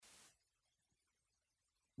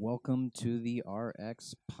Welcome to the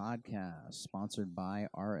RX Podcast, sponsored by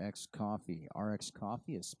RX Coffee. RX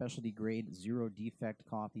Coffee is specialty grade, zero defect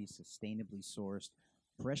coffee, sustainably sourced,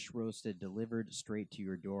 fresh roasted, delivered straight to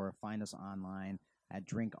your door. Find us online at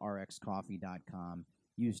drinkrxcoffee.com.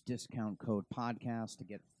 Use discount code podcast to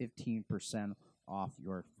get 15% off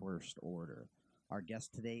your first order. Our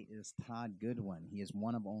guest today is Todd Goodwin. He is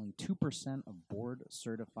one of only 2% of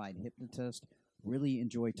board-certified hypnotists. Really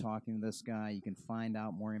enjoy talking to this guy. You can find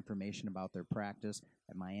out more information about their practice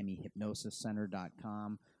at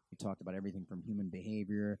miamihypnosiscenter.com. We talked about everything from human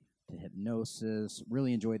behavior to hypnosis.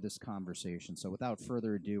 Really enjoyed this conversation. So without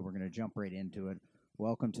further ado, we're going to jump right into it.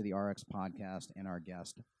 Welcome to the RX Podcast and our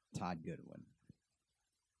guest, Todd Goodwin.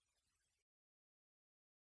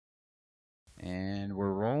 And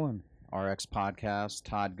we're rolling. RX Podcast,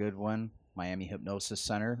 Todd Goodwin, Miami Hypnosis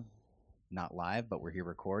Center. Not live, but we're here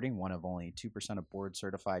recording. One of only 2% of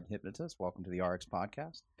board-certified hypnotists. Welcome to the RX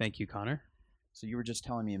Podcast. Thank you, Connor. So you were just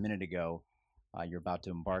telling me a minute ago you're about to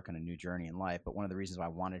embark on a new journey in life, but one of the reasons why I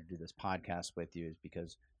wanted to do this podcast with you is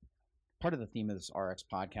because part of the theme of this RX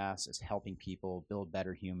Podcast is helping people build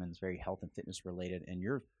better humans, very health and fitness related, and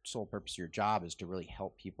your sole purpose of your job is to really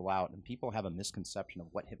help people out. And people have a misconception of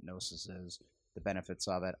what hypnosis is, the benefits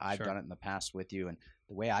of it. I've done it in the past with you, and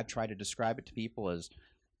the way I've tried to describe it to people is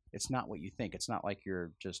it's not what you think. It's not like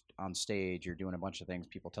you're just on stage, you're doing a bunch of things.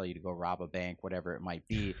 People tell you to go rob a bank, whatever it might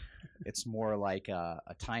be. It's more like a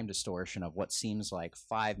time distortion of what seems like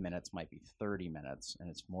 5 minutes might be 30 minutes. And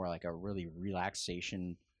it's more like a really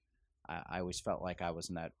relaxation. I always felt like I was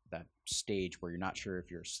in that stage where you're not sure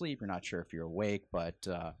if you're asleep, you're not sure if you're awake, but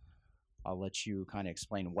I'll let you kind of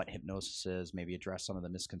explain what hypnosis is, maybe address some of the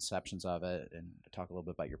misconceptions of it, and talk a little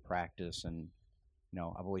bit about your practice. And you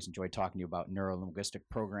know, I've always enjoyed talking to you about neuro-linguistic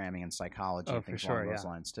programming and psychology and things along those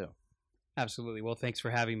lines too. Absolutely. Well, thanks for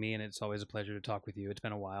having me, and it's always a pleasure to talk with you. It's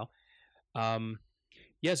been a while.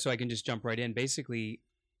 So I can just jump right in. Basically,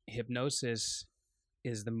 hypnosis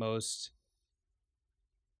is the most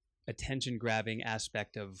attention-grabbing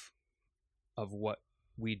aspect of what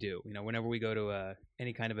we do. You know, whenever we go to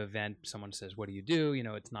any kind of event, someone says, "What do you do?" You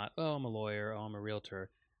know, it's not, "Oh, I'm a lawyer," "Oh, I'm a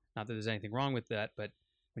realtor." Not that there's anything wrong with that, but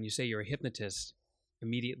when you say you're a hypnotist,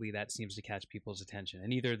 immediately that seems to catch people's attention,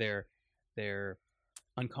 and either they're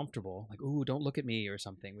uncomfortable, like, "Ooh, don't look at me," or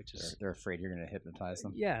something, which is they're afraid you're going to hypnotize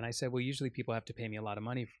them. Yeah, and I said, well, usually people have to pay me a lot of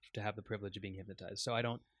money to have the privilege of being hypnotized, so I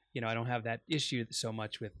don't have that issue so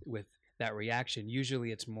much with that reaction.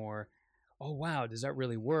 Usually, it's more, "Oh, wow, does that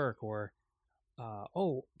really work?" Or,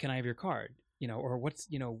 "Oh, can I have your card?" Or what's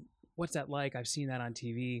that like? I've seen that on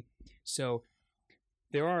TV. So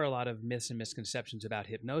there are a lot of myths and misconceptions about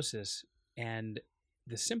hypnosis, and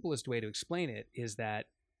the simplest way to explain it is that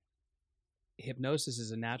hypnosis is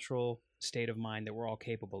a natural state of mind that we're all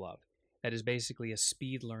capable of. That is basically a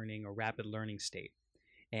speed learning or rapid learning state.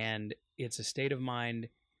 And it's a state of mind,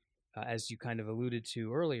 as you kind of alluded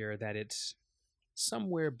to earlier, that it's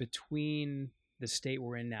somewhere between the state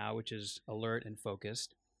we're in now, which is alert and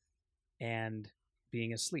focused, and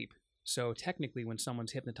being asleep. So technically, when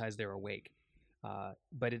someone's hypnotized, they're awake.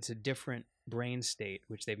 But it's a different brain state,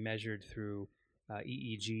 which they've measured through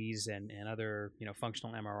EEGs and other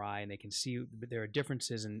functional MRI, and they can see there are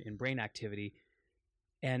differences in brain activity.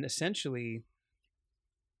 And essentially,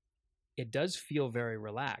 it does feel very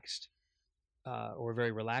relaxed or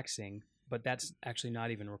very relaxing, but that's actually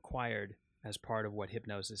not even required as part of what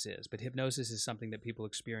hypnosis is. But hypnosis is something that people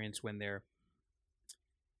experience when they're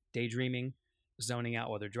daydreaming, zoning out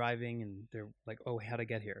while they're driving, and they're like, "Oh, how'd I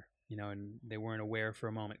get here?" And they weren't aware for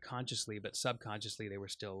a moment consciously, but subconsciously they were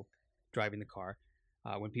still driving the car.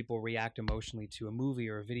 When people react emotionally to a movie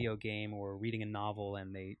or a video game or reading a novel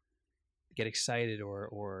and they get excited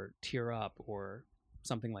or tear up or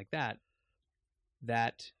something like that,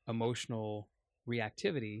 that emotional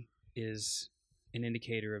reactivity is an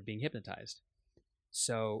indicator of being hypnotized.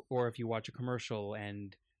 So, or if you watch a commercial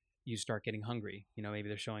and you start getting hungry, maybe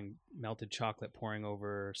they're showing melted chocolate pouring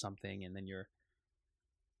over something, and then you're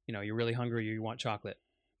really hungry, you want chocolate,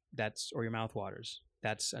 or your mouth waters.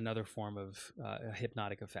 That's another form of a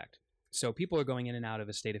hypnotic effect. So people are going in and out of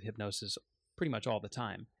a state of hypnosis pretty much all the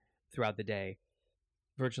time throughout the day.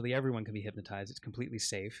 Virtually everyone can be hypnotized. It's completely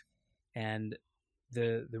safe. And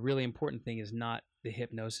the really important thing is not the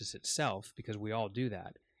hypnosis itself, because we all do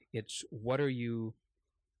that. It's what are you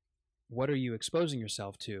exposing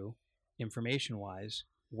yourself to information-wise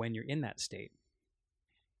when you're in that state.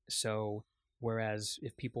 So whereas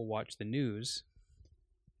if people watch the news,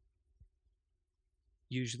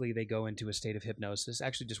 usually they go into a state of hypnosis.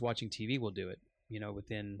 Actually, just watching TV will do it.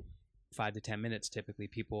 Within 5 to 10 minutes, typically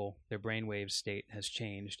their brainwave state has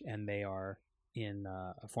changed and they are in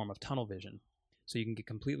a form of tunnel vision. So you can get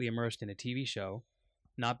completely immersed in a TV show,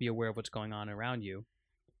 not be aware of what's going on around you.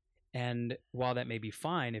 And while that may be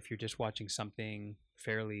fine if you're just watching something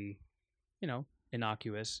fairly,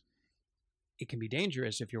 innocuous, it can be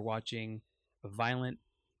dangerous if you're watching a violent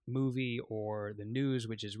movie or the news,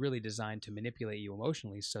 which is really designed to manipulate you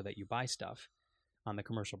emotionally so that you buy stuff on the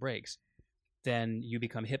commercial breaks. Then you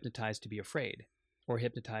become hypnotized to be afraid, or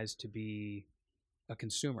hypnotized to be a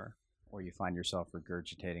consumer. Or you find yourself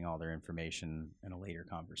regurgitating all their information in a later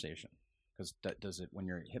conversation. Because does it, when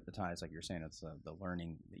you're hypnotized, like you're saying, it's the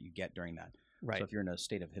learning that you get during that. Right. So if you're in a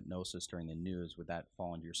state of hypnosis during the news, would that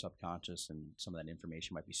fall into your subconscious, and some of that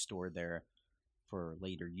information might be stored there for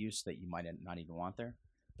later use that you might not even want there?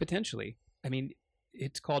 Potentially. I mean,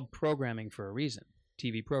 it's called programming for a reason,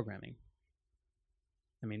 TV programming.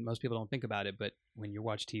 I mean, most people don't think about it, but when you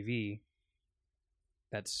watch TV,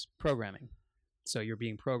 that's programming. So you're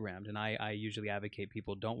being programmed. And I usually advocate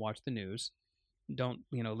people don't watch the news, don't,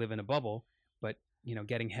 live in a bubble, but,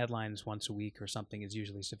 getting headlines once a week or something is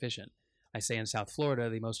usually sufficient. I say in South Florida,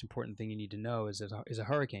 the most important thing you need to know is a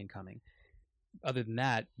hurricane coming. Other than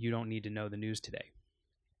that, you don't need to know the news today.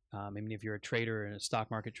 I mean, if you're a trader and a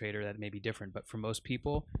stock market trader, that may be different. But for most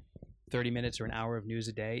people, 30 minutes or an hour of news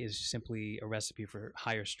a day is simply a recipe for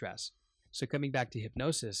higher stress. So coming back to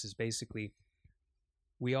hypnosis is basically,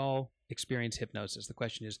 we all experience hypnosis. The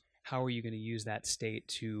question is, how are you going to use that state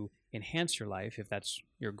to enhance your life, if that's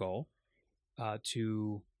your goal,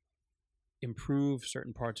 to improve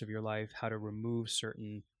certain parts of your life, how to remove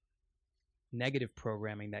certain negative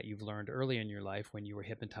programming that you've learned early in your life when you were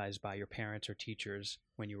hypnotized by your parents or teachers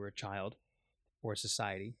when you were a child, or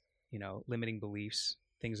society, limiting beliefs,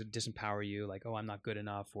 things that disempower you, like, oh, I'm not good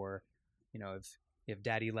enough, or, if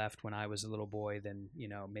daddy left when I was a little boy, then,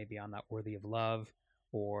 maybe I'm not worthy of love,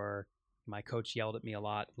 or my coach yelled at me a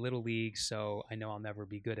lot, little league, so I know I'll never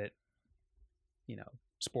be good at,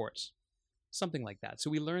 sports, something like that. So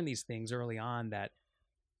we learn these things early on that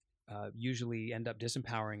usually end up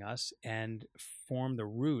disempowering us and form the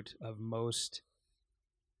root of most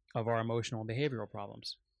of our emotional and behavioral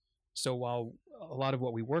problems. So while a lot of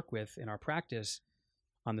what we work with in our practice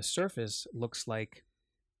on the surface looks like,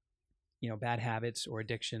 bad habits or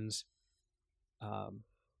addictions,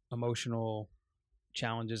 emotional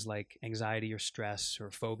challenges like anxiety or stress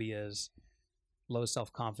or phobias, low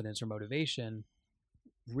self-confidence or motivation,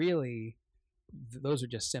 really those are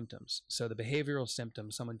just symptoms. So the behavioral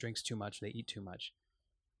symptoms, someone drinks too much, they eat too much,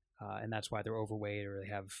 and that's why they're overweight or they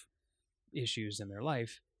have issues in their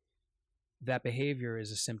life. That behavior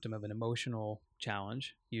is a symptom of an emotional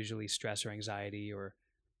challenge, usually stress or anxiety or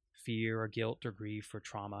fear or guilt or grief or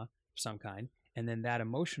trauma of some kind. And then that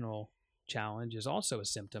emotional challenge is also a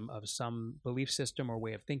symptom of some belief system or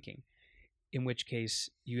way of thinking, in which case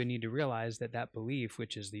you need to realize that that belief,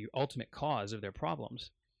 which is the ultimate cause of their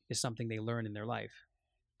problems, is something they learn in their life.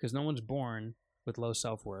 Because no one's born with low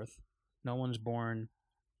self-worth. No one's born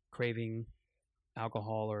craving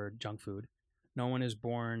alcohol or junk food. No one is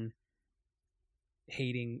born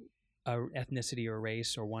hating a ethnicity or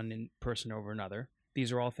race or one person over another.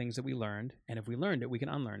 These are all things that we learned, and if we learned it, we can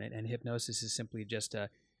unlearn it. And hypnosis is simply just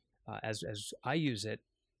as I use it,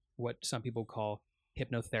 what some people call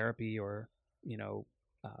hypnotherapy or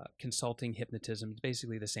consulting hypnotism. It's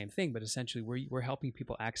basically the same thing, but essentially we're helping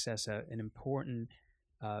people access an important,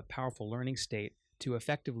 powerful learning state to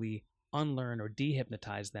effectively unlearn or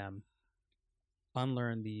dehypnotize them,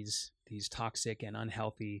 unlearn these toxic and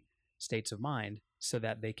unhealthy states of mind, so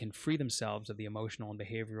that they can free themselves of the emotional and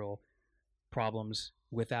behavioral problems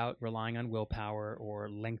without relying on willpower or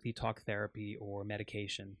lengthy talk therapy or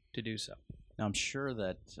medication to do so. Now, I'm sure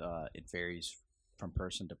that it varies from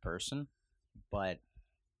person to person, but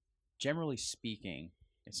generally speaking,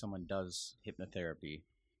 if someone does hypnotherapy,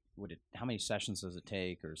 how many sessions does it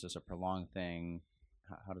take, or is this a prolonged thing?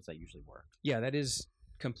 How does that usually work? Yeah, that is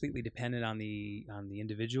completely dependent on the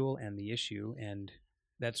individual and the issue, and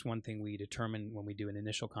that's one thing we determine when we do an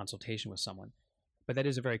initial consultation with someone. But that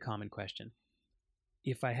is a very common question.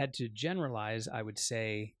 If I had to generalize, I would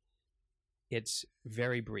say it's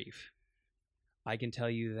very brief. I can tell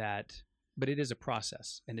you that, but it is a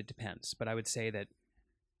process, and it depends. But I would say that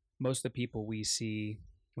most of the people we see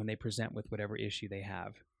when they present with whatever issue they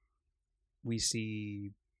have, we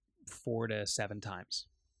see 4 to 7 times,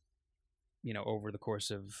 over the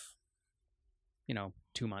course of,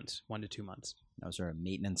 2 months, 1 to 2 months. Now, is there a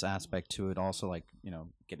maintenance aspect to it also, like,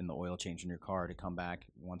 getting the oil change in your car to come back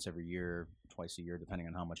once every year, twice a year, depending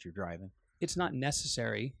on how much you're driving? It's not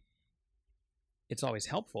necessary. It's always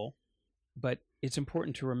helpful, but it's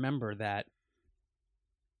important to remember that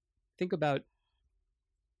think about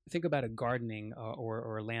think about a gardening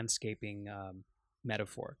or landscaping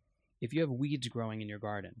metaphor. If you have weeds growing in your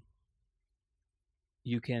garden,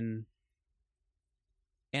 you can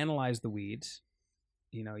analyze the weeds.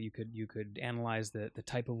 You could analyze the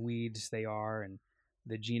type of weeds they are, and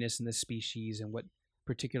the genus and the species, and what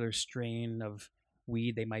particular strain of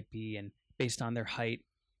weed they might be, and based on their height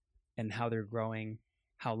and how they're growing,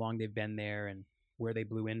 how long they've been there, and where they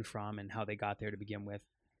blew in from, and how they got there to begin with.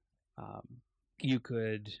 You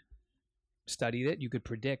could study it. You could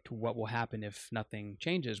predict what will happen if nothing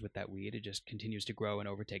changes with that weed. It just continues to grow and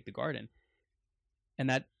overtake the garden. And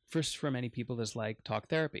that, first, for many people, is like talk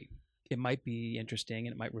therapy. It might be interesting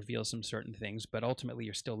and it might reveal some certain things, but ultimately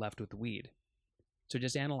you're still left with the weed. So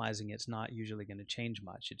just analyzing it's not usually going to change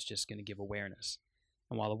much. It's just going to give awareness.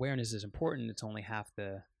 And while awareness is important, it's only half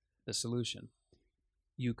the solution.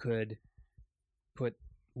 You could put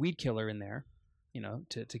weed killer in there,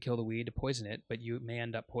 to kill the weed, to poison it, but you may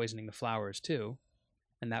end up poisoning the flowers too.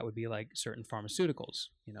 And that would be like certain pharmaceuticals.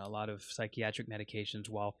 A lot of psychiatric medications,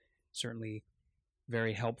 while certainly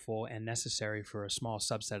very helpful and necessary for a small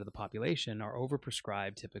subset of the population, are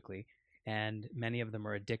overprescribed typically, and many of them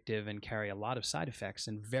are addictive and carry a lot of side effects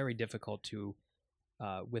and very difficult to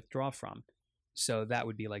withdraw from. So that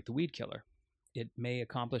would be like the weed killer. It may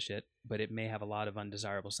accomplish it, but it may have a lot of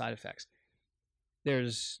undesirable side effects.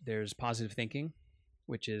 There's positive thinking,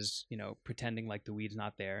 which is, pretending like the weed's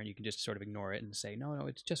not there, and you can just sort of ignore it and say, no,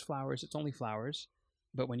 it's just flowers. It's only flowers.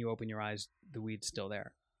 But when you open your eyes, the weed's still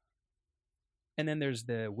there. And then there's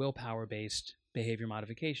the willpower-based behavior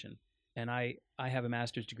modification. And I have a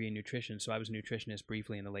master's degree in nutrition, so I was a nutritionist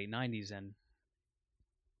briefly in the late 90s, and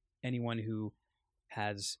anyone who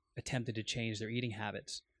has attempted to change their eating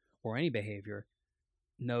habits or any behavior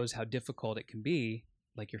knows how difficult it can be,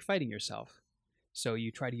 like you're fighting yourself. So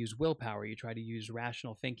you try to use willpower, you try to use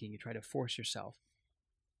rational thinking, you try to force yourself.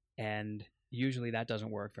 And usually that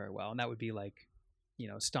doesn't work very well. And that would be like,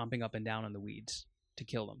 stomping up and down on the weeds to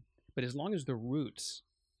kill them. But as long as the roots,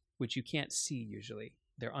 which you can't see usually,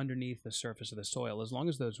 they're underneath the surface of the soil, as long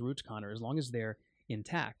as those roots, Connor, as long as they're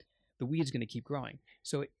intact, the weed's going to keep growing.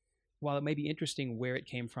 So while it may be interesting where it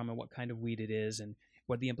came from and what kind of weed it is and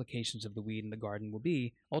what the implications of the weed in the garden will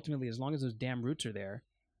be, ultimately, as long as those damn roots are there,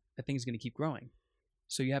 that thing's going to keep growing.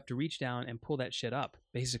 So you have to reach down and pull that shit up,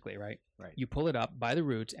 basically, right? Right. You pull it up by the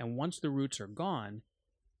roots, and once the roots are gone,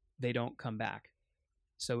 they don't come back.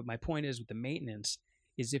 So my point is, with the maintenance,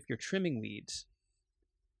 is if you're trimming weeds,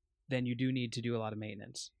 then you do need to do a lot of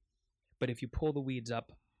maintenance. But if you pull the weeds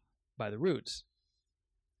up by the roots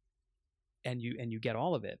and you get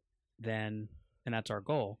all of it, then, and that's our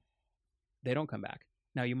goal, they don't come back.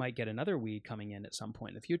 Now you might get another weed coming in at some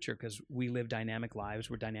point in the future, because we live dynamic lives,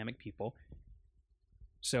 we're dynamic people.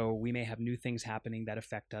 So we may have new things happening that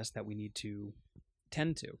affect us that we need to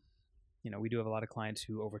tend to. We do have a lot of clients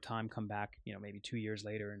who over time come back, maybe 2 years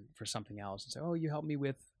later and for something else and say, oh, you helped me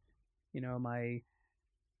with, my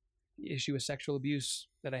issue with sexual abuse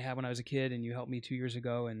that I had when I was a kid, and you helped me 2 years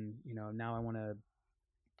ago, and, now I want to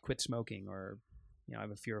quit smoking, or, I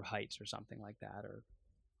have a fear of heights or something like that, or,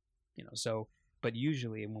 so, but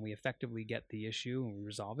usually when we effectively get the issue and we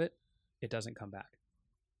resolve it, it doesn't come back.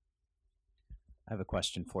 I have a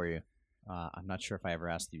question for you. I'm not sure if I ever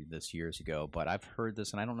asked you this years ago, but I've heard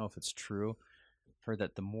this, and I don't know if it's true. I've heard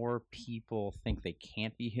that the more people think they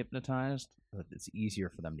can't be hypnotized, that it's easier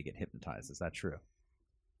for them to get hypnotized. Is that true?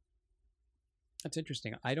 That's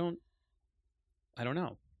interesting. I don't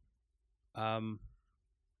know.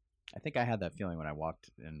 I think I had that feeling when I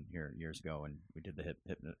walked in here years ago and we did the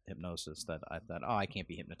hypnosis, that I thought, oh, I can't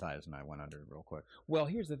be hypnotized, and I went under real quick. Well,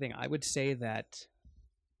 here's the thing. I would say that,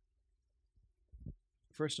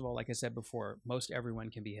 first of all, like I said before, most everyone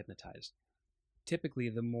can be hypnotized. Typically,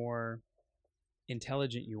 the more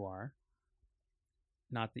intelligent you are,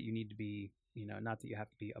 not that you need to be, not that you have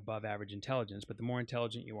to be above average intelligence, but the more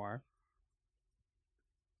intelligent you are,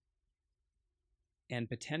 and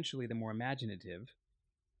potentially the more imaginative,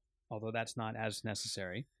 although that's not as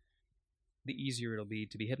necessary, the easier it'll be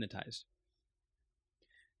to be hypnotized.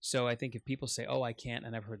 So I think if people say, oh, I can't,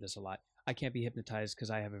 and I've heard this a lot, I can't be hypnotized because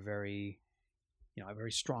I have a very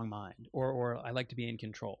strong mind, or I like to be in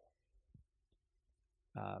control.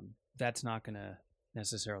 That's not going to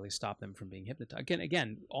necessarily stop them from being hypnotized.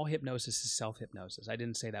 Again, all hypnosis is self-hypnosis. I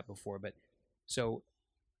didn't say that before, but so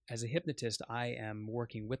as a hypnotist, I am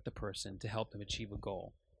working with the person to help them achieve a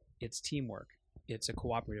goal. It's teamwork. It's a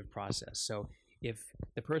cooperative process. So if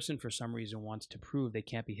the person for some reason wants to prove they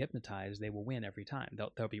can't be hypnotized, they will win every time.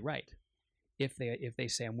 They'll be right. If they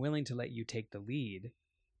say, I'm willing to let you take the lead,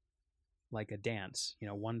 like a dance,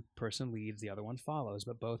 one person leads, the other one follows,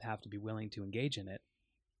 but both have to be willing to engage in it,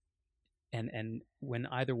 And when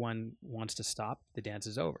either one wants to stop, the dance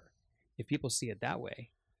is over. If people see it that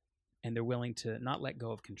way, and they're willing to not let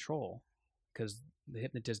go of control, because the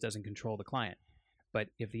hypnotist doesn't control the client, but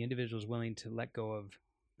if the individual is willing to let go of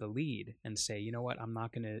the lead and say, you know what, I'm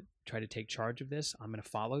not going to try to take charge of this. I'm going to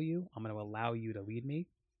follow you. I'm going to allow you to lead me.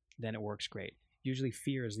 Then it works great. Usually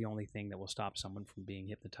fear is the only thing that will stop someone from being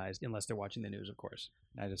hypnotized, unless they're watching the news, of course.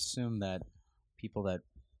 I'd assume that people that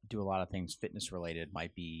do a lot of things fitness related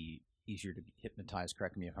might be easier to be hypnotized,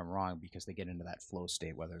 correct me if I'm wrong, because they get into that flow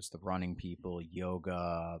state, whether it's the running people,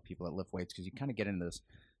 yoga, people that lift weights, because you kind of get into this,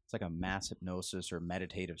 it's like a mass hypnosis or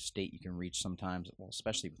meditative state you can reach sometimes, well,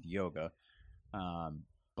 especially with yoga,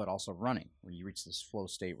 but also running, where you reach this flow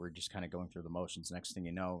state where you're just kind of going through the motions. Next thing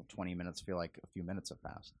you know, 20 minutes feel like a few minutes have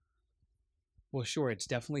passed. Well, sure, it's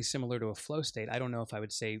definitely similar to a flow state. I don't know if I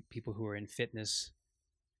would say people who are in fitness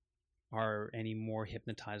are any more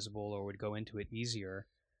hypnotizable or would go into it easier,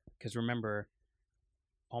 because remember,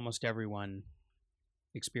 almost everyone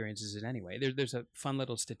experiences it anyway. There's a fun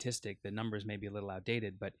little statistic. The numbers may be a little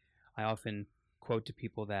outdated, but I often quote to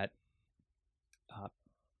people that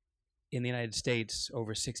in the United States,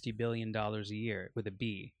 over $60 billion a year, with a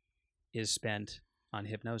B, is spent on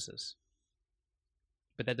hypnosis.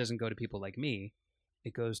 But that doesn't go to people like me.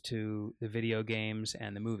 It goes to the video games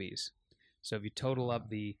and the movies. So if you total up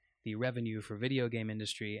the revenue for video game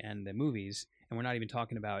industry and the movies, and we're not even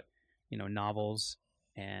talking about, novels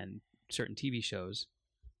and certain TV shows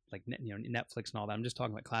like Netflix and all that. I'm just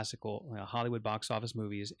talking about classical Hollywood box office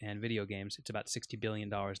movies and video games. It's about $60 billion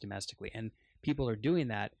domestically. And people are doing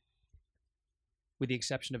that, with the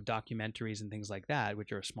exception of documentaries and things like that,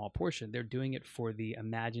 which are a small portion. They're doing it for the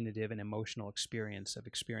imaginative and emotional experience of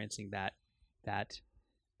experiencing that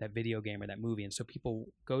video game or that movie. And so people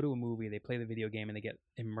go to a movie, they play the video game, and they get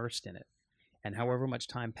immersed in it. And however much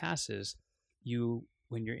time passes,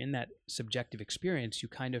 when you're in that subjective experience, you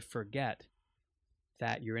kind of forget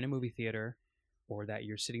that you're in a movie theater, or that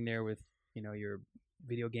you're sitting there with your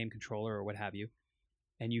video game controller or what have you,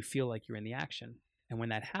 and you feel like you're in the action. And when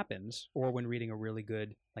that happens, or when reading a really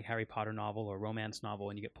good like Harry Potter novel or romance novel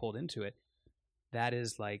and you get pulled into it, that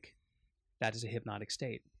is a hypnotic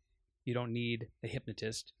state. You don't need a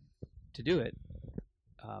hypnotist to do it.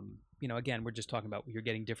 Again, we're just talking about you're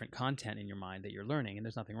getting different content in your mind that you're learning, and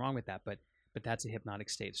there's nothing wrong with that, but that's a hypnotic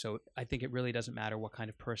state. So I think it really doesn't matter what kind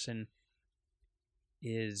of person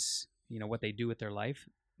is, what they do with their life.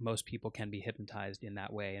 Most people can be hypnotized in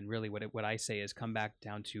that way. And really what I say is come back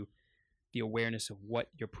down to the awareness of what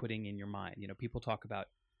you're putting in your mind. People talk about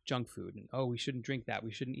junk food and, we shouldn't drink that,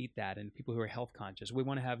 we shouldn't eat that. And people who are health conscious, we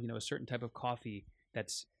want to have, a certain type of coffee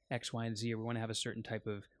that's X, Y, and Z, or we want to have a certain type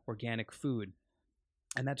of organic food.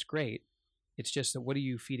 And that's great. It's just that what are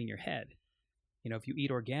you feeding your head? If you eat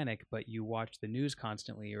organic, but you watch the news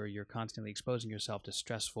constantly, or you're constantly exposing yourself to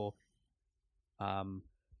stressful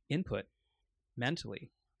input mentally,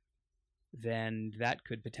 then that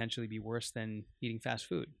could potentially be worse than eating fast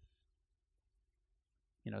food.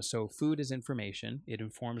 So food is information. It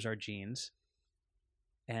informs our genes.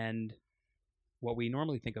 And what we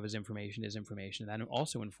normally think of as information is information. That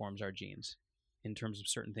also informs our genes in terms of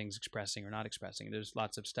certain things expressing or not expressing. There's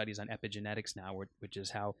lots of studies on epigenetics now, which is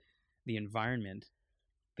how the environment,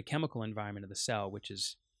 the chemical environment of the cell, which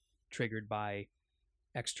is triggered by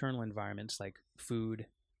external environments like food,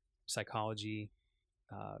 psychology,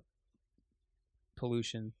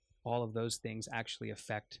 pollution, all of those things actually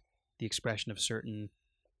affect the expression of certain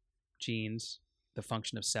genes, the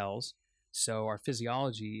function of cells. So our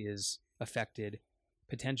physiology is affected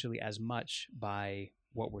potentially as much by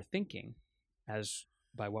what we're thinking as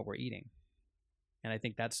by what we're eating. And I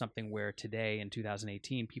think that's something where today in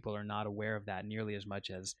 2018, people are not aware of that nearly as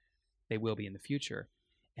much as they will be in the future.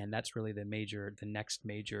 And that's really the next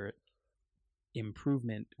major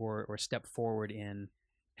improvement or step forward in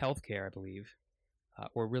healthcare, I believe,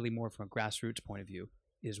 or really more from a grassroots point of view,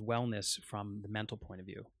 is wellness from the mental point of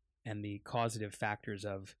view, and the causative factors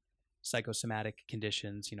of psychosomatic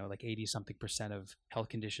conditions. Like 80-something% of health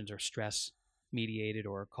conditions are stress mediated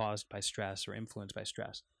or caused by stress or influenced by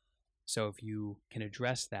stress. So if you can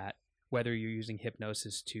address that, whether you're using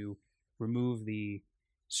hypnosis to remove the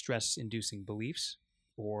stress-inducing beliefs,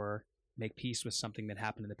 or make peace with something that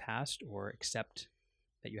happened in the past, or accept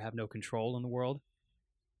that you have no control in the world,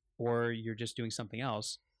 or you're just doing something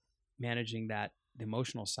else, managing that, the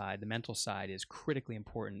emotional side, the mental side, is critically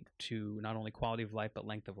important to not only quality of life, but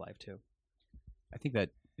length of life too. I think that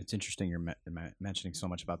it's interesting you're mentioning so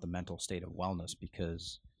much about the mental state of wellness,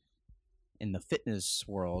 because in the fitness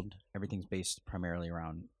world, everything's based primarily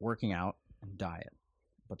around working out and diet.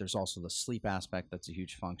 but there's also the sleep aspect that's a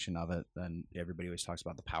huge function of it. And everybody always talks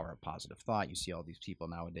about the power of positive thought. You see all these people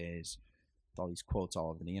nowadays with all these quotes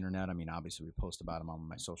all over the internet. I mean, obviously we post about them on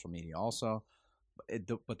my social media also,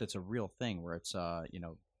 but that's a real thing where it's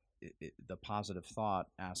the positive thought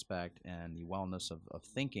aspect and the wellness of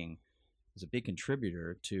thinking is a big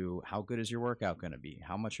contributor to how good is your workout going to be?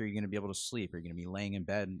 How much are you going to be able to sleep? Are you going to be laying in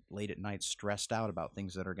bed late at night stressed out about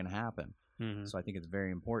things that are going to happen? Mm-hmm. So I think it's very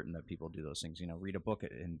important that people do those things. Read a book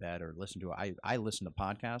in bed or listen to it. I listen to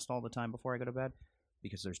podcasts all the time before I go to bed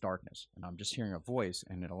because there's darkness and I'm just hearing a voice,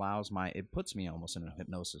 and it puts me almost in a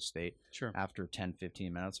hypnosis state. Sure. After 10,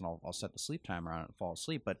 15 minutes, and I'll set the sleep timer on it and fall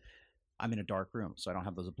asleep. But I'm in a dark room, so I don't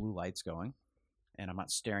have those blue lights going, and I'm not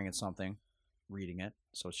staring at something, reading it.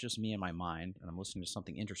 So it's just me and my mind, and I'm listening to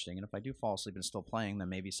something interesting. And if I do fall asleep and it's still playing, then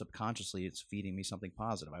maybe subconsciously it's feeding me something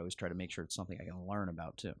positive. I always try to make sure it's something I can learn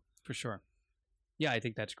about too. For sure. Yeah, I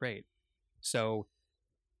think that's great. So,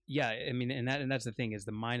 yeah, I mean, and that's the thing is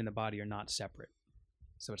the mind and the body are not separate.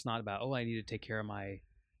 So it's not about, I need to take care of my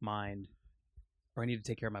mind, or I need to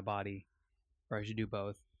take care of my body, or I should do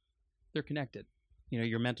both. They're connected.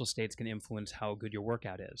 Your mental state's going to influence how good your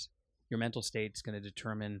workout is. Your mental state's going to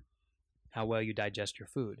determine how well you digest your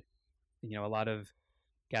food. A lot of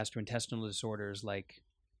gastrointestinal disorders like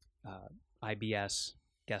IBS,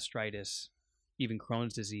 gastritis, even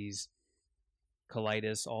Crohn's disease,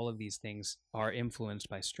 colitis, all of these things are influenced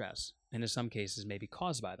by stress, and in some cases maybe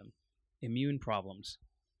caused by them. Immune problems,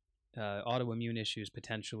 autoimmune issues,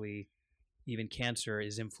 potentially even cancer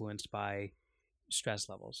is influenced by stress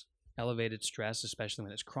levels. Elevated stress, especially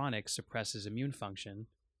when it's chronic, suppresses immune function,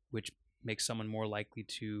 which makes someone more likely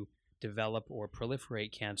to develop or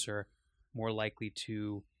proliferate cancer, more likely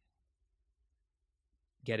to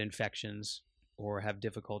get infections or have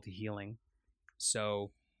difficulty healing.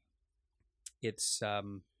 So it's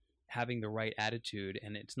having the right attitude,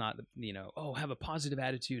 and it's not, have a positive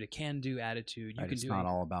attitude, a can-do attitude. It's not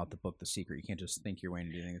all about the book, The Secret. You can't just think your way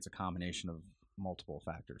into anything. It's a combination of multiple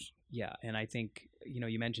factors. Yeah, and I think,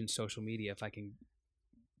 you mentioned social media. If I can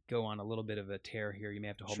go on a little bit of a tear here, you may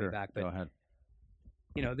have to hold me back. But go ahead.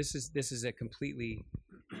 This is a completely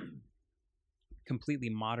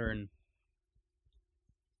modern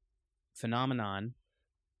phenomenon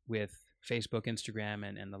with Facebook, Instagram,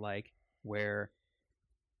 and the like, where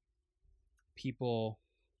people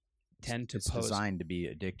tend to post. It's designed to be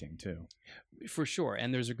addicting too. For sure,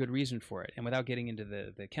 and there's a good reason for it. And without getting into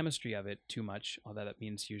the chemistry of it too much, although that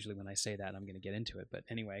means usually when I say that I'm going to get into it. But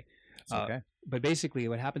anyway, it's okay. But basically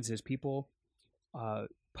what happens is people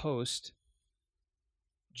post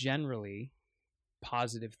generally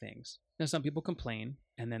positive things. Now some people complain,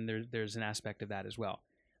 and then there's an aspect of that as well.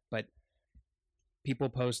 But people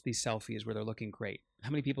post these selfies where they're looking great. How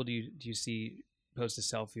many people do you see post a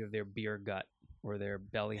selfie of their beer gut or their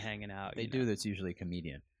belly hanging out? They do. That's usually a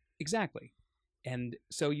comedian. Exactly. And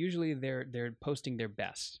so usually they're posting their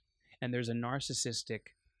best. And there's a narcissistic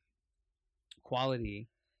quality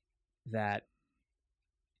that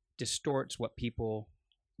distorts what people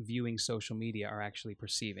viewing social media are actually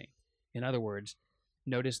perceiving. In other words,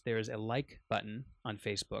 notice there's a like button on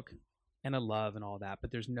Facebook and a love and all that,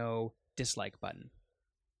 but there's no dislike button.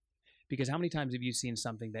 Because how many times have you seen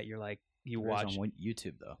something that you're like, watch on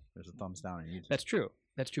YouTube though? There's a thumbs down on YouTube. That's true.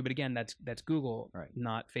 But again, that's Google, right,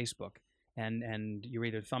 not Facebook. And you're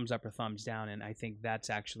either thumbs up or thumbs down, and I think that's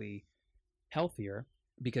actually healthier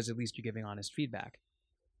because at least you're giving honest feedback.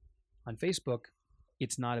 On Facebook,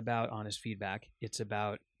 it's not about honest feedback. It's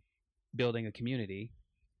about building a community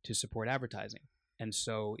to support advertising. And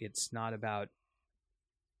so it's not about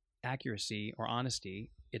accuracy or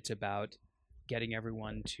honesty. It's about getting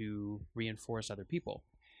everyone to reinforce other people.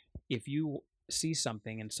 If you see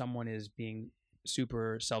something and someone is being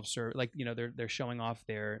super self-serve, like, they're showing off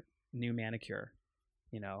their new manicure,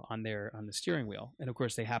 on the steering wheel. And of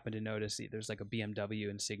course they happen to notice there's like a BMW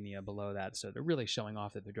insignia below that. So they're really showing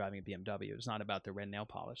off that they're driving a BMW. It's not about their red nail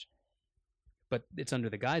polish, but it's under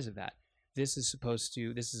the guise of that. This is a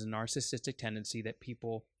narcissistic tendency that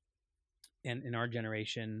people in our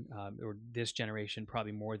generation, or this generation,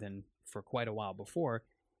 probably more than for quite a while before,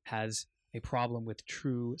 has a problem with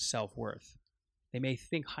true self-worth. They may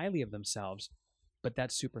think highly of themselves, but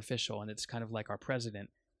that's superficial. And it's kind of like our president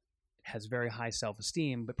has very high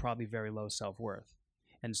self-esteem, but probably very low self-worth.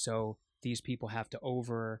 And so these people have to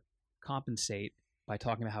overcompensate by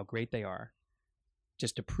talking about how great they are,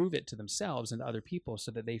 just to prove it to themselves and to other people so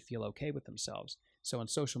that they feel okay with themselves. So on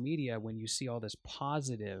social media, when you see all this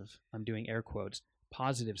positive, I'm doing air quotes,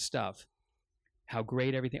 positive stuff, how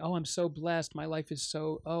great everything, I'm so blessed, my life is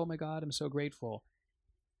so, oh my God, I'm so grateful.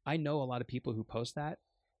 I know a lot of people who post that,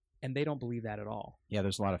 And they don't believe that at all. Yeah,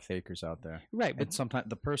 there's a lot of fakers out there. Right. But And sometimes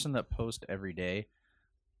the person that posts every day,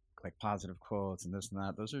 like positive quotes and this and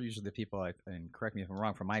that, those are usually the people, and correct me if I'm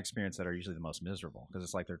wrong, from my experience, that are usually the most miserable, because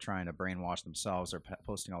it's like they're trying to brainwash themselves. They're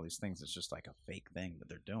posting all these things. It's just like a fake thing that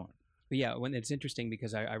they're doing. But yeah, when it's interesting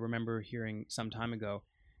because I remember hearing some time ago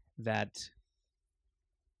that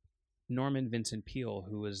Norman Vincent Peale,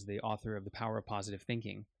 who was the author of The Power of Positive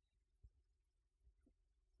Thinking,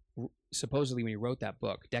 supposedly when he wrote that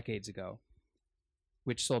book decades ago,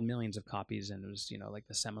 which sold millions of copies and was, like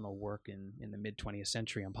the seminal work in the mid 20th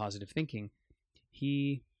century on positive thinking,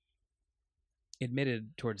 he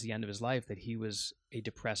admitted towards the end of his life that he was a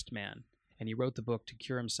depressed man. And he wrote the book to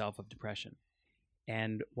cure himself of depression.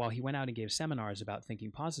 And while he went out and gave seminars about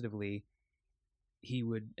thinking positively, he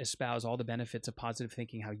would espouse all the benefits of positive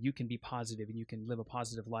thinking, how you can be positive and you can live a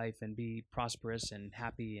positive life and be prosperous and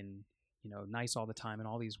happy and, nice all the time, and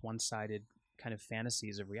all these one-sided kind of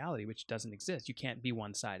fantasies of reality, which doesn't exist. You can't be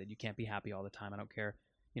one-sided. You can't be happy all the time. I don't care.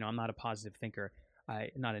 I'm not a positive thinker.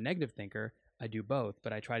 I'm not a negative thinker. I do both,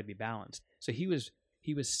 but I try to be balanced. So he was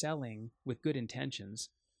selling with good intentions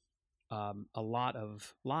a lot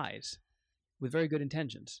of lies with very good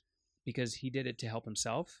intentions, because he did it to help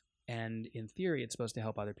himself, and in theory it's supposed to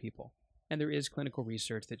help other people. And there is clinical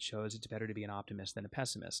research that shows it's better to be an optimist than a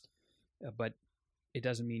pessimist, but it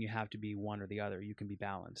doesn't mean you have to be one or the other. You can be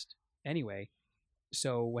balanced. Anyway,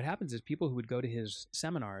 so what happens is people who would go to his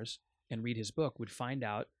seminars and read his book would find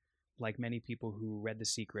out, like many people who read The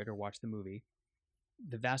Secret or watched the movie,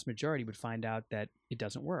 the vast majority would find out that it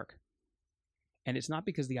doesn't work. And it's not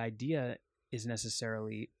because the idea is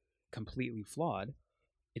necessarily completely flawed.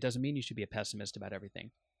 It doesn't mean you should be a pessimist about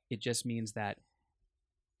everything. It just means that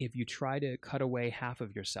if you try to cut away half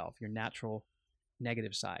of yourself, your natural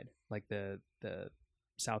negative side, like the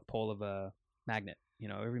south pole of a magnet,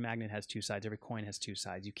 every magnet has two sides, every coin has two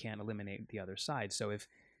sides. You can't eliminate the other side. So if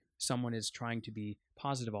someone is trying to be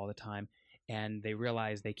positive all the time and they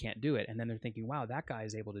realize they can't do it, and then they're thinking, wow, that guy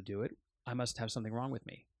is able to do it, I must have something wrong with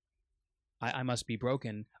me. I must be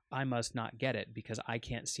broken. I must not get it because I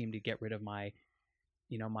can't seem to get rid of my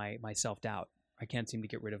self-doubt. I can't seem to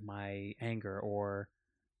get rid of my anger or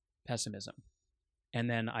pessimism. And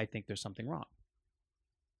then I think there's something wrong.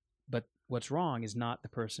 But what's wrong is not the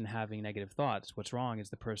person having negative thoughts. What's wrong is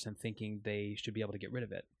the person thinking they should be able to get rid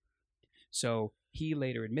of it. So he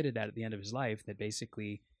later admitted that at the end of his life, that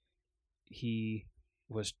basically he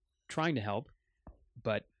was trying to help,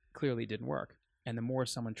 but clearly it didn't work. And the more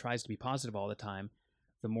someone tries to be positive all the time,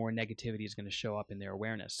 the more negativity is going to show up in their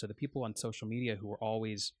awareness. So the people on social media who are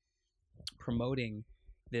always promoting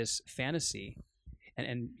this fantasy,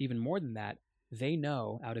 and even more than that, they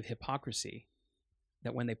know out of hypocrisy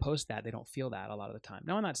that when they post that, they don't feel that a lot of the time.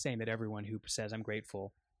 Now, I'm not saying that everyone who says I'm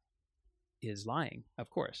grateful is lying, of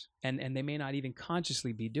course. And they may not even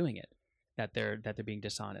consciously be doing it, that they're being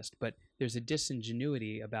dishonest. But there's a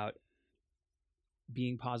disingenuity about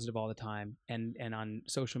being positive all the time. And on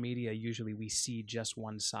social media, usually we see just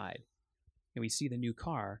one side. And we see the new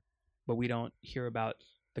car, but we don't hear about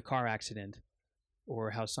the car accident or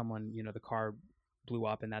how someone, the car blew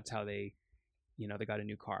up and that's how they got a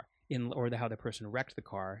new car. Or how the person wrecked the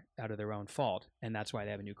car out of their own fault, and that's why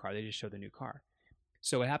they have a new car. They just show the new car.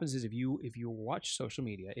 So what happens is if you watch social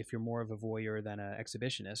media, if you're more of a voyeur than an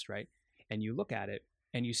exhibitionist, right, and you look at it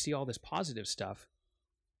and you see all this positive stuff,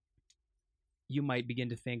 you might begin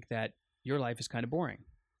to think that your life is kind of boring,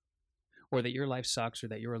 or that your life sucks, or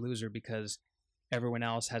that you're a loser because everyone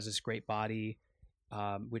else has this great body,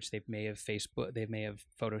 which they may have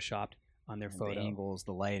photoshopped on their photo. The angles,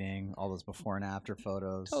 the lighting, all those before and after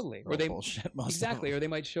photos. Totally. Or they bullshit exactly. Or they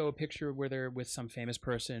might show a picture where they're with some famous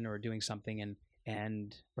person or doing something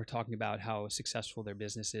and or talking about how successful their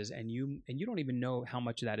business is, and you don't even know how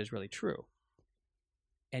much of that is really true.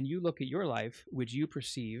 And you look at your life, which you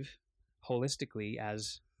perceive holistically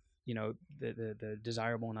as, the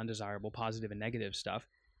desirable and undesirable, positive and negative stuff,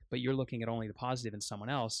 but you're looking at only the positive in someone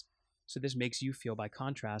else. So this makes you feel, by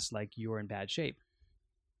contrast, like you're in bad shape.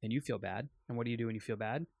 And you feel bad. And what do you do when you feel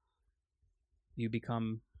bad? You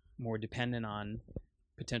become more dependent on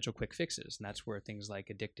potential quick fixes. And that's where things like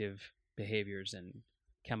addictive behaviors and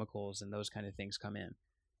chemicals and those kind of things come in.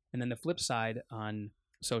 And then the flip side on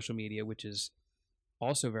social media, which is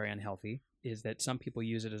also very unhealthy, is that some people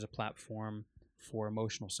use it as a platform for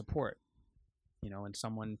emotional support. And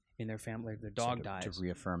someone in their family, their dog dies. To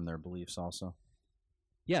reaffirm their beliefs also.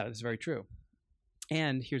 Yeah, that's very true.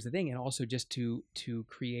 And here's the thing, and also just to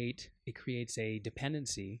creates a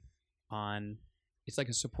dependency on, it's like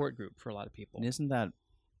a support group for a lot of people. And isn't that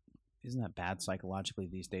bad psychologically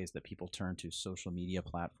these days, that people turn to social media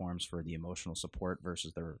platforms for the emotional support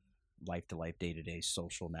versus their life-to-life, day-to-day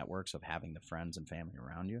social networks of having the friends and family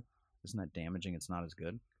around you? Isn't that damaging? It's not as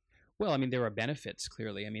good. Well, I mean, there are benefits,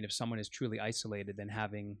 clearly. I mean, if someone is truly isolated, then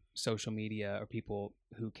having social media or people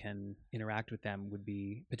who can interact with them would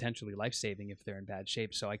be potentially life-saving if they're in bad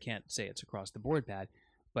shape. So I can't say it's across the board bad,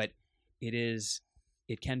 but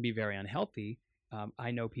it can be very unhealthy. I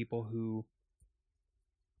know people who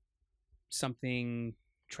something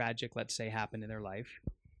tragic, let's say, happened in their life,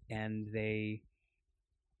 and they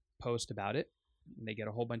post about it. They get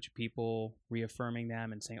a whole bunch of people reaffirming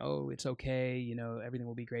them and saying, "Oh, it's okay, everything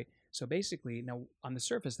will be great." So basically, now on the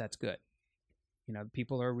surface, that's good.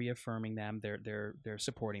 People are reaffirming them, they're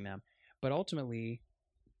supporting them, but ultimately,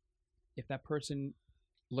 if that person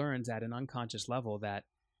learns at an unconscious level that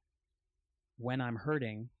when I'm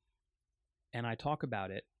hurting and I talk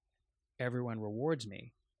about it, everyone rewards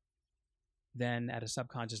me, then at a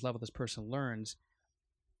subconscious level, this person learns,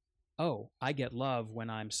 oh, I get love when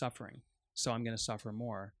I'm suffering, so I'm going to suffer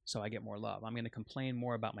more, so I get more love. I'm going to complain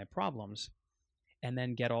more about my problems, and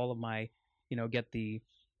then get all of my, get the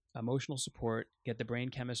emotional support, get the brain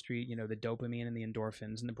chemistry, the dopamine and the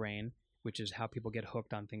endorphins in the brain, which is how people get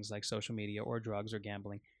hooked on things like social media or drugs or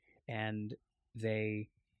gambling. And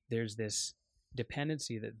there's this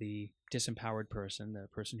dependency that the disempowered person, the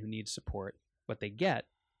person who needs support, what they get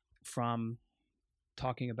from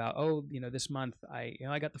talking about, oh, this month I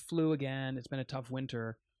got the flu again. It's been a tough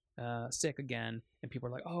winter, sick again. And people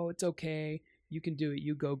are like, oh, it's okay. You can do it.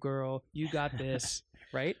 You go, girl. You got this.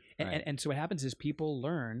 Right? Right. And so what happens is people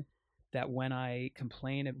learn that when I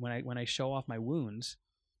complain, when I show off my wounds,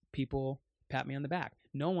 people pat me on the back.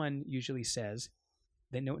 No one usually says,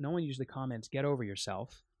 no one usually comments, get over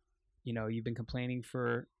yourself. You've been complaining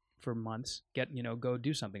for months. Go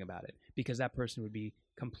do something about it, because that person would be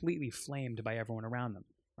completely flamed by everyone around them.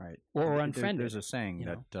 Right. Or unfriended. There's a saying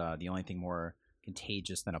that the only thing more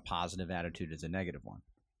contagious than a positive attitude is a negative one.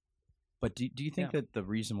 But do you think that the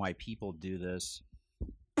reason why people do this,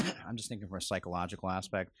 I'm just thinking from a psychological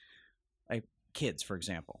aspect, like kids, for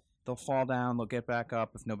example, they'll fall down, they'll get back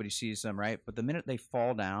up if nobody sees them, right? But the minute they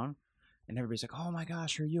fall down and everybody's like, oh my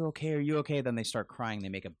gosh, are you okay? Are you okay? Then they start crying. They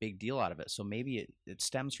make a big deal out of it. So maybe it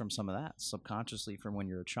stems from some of that subconsciously from when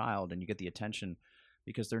you're a child and you get the attention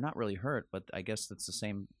because they're not really hurt. But I guess that's the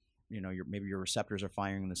same, maybe your receptors are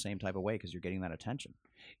firing in the same type of way because you're getting that attention.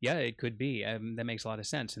 Yeah, it could be. That makes a lot of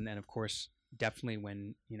sense. And then, of course, definitely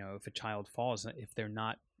when, if a child falls, if they're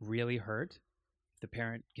not really hurt, the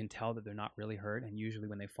parent can tell that they're not really hurt. And usually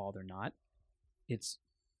when they fall, they're not. It's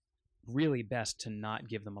really best to not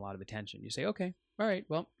give them a lot of attention. You say, okay, all right,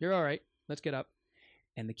 well, you're all right. Let's get up.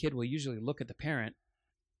 And the kid will usually look at the parent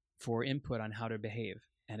for input on how to behave.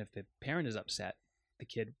 And if the parent is upset, the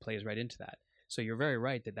kid plays right into that. So you're very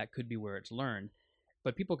right that could be where it's learned.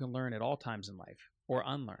 But people can learn at all times in life or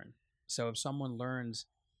unlearn. So if someone learns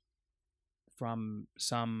from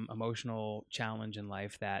some emotional challenge in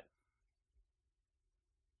life that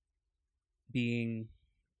being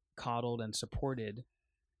coddled and supported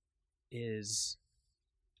is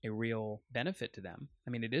a real benefit to them.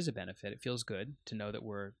 I mean, it is a benefit. It feels good to know that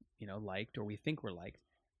we're, liked, or we think we're liked.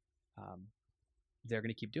 They're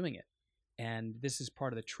going to keep doing it. And this is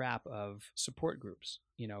part of the trap of support groups,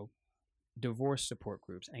 divorce support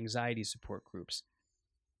groups, anxiety support groups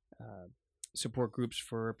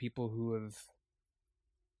for people who have,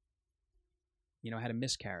 had a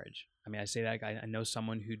miscarriage. I mean, I say that I know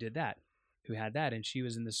someone who did that, who had that, and she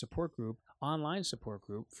was in the support group, online support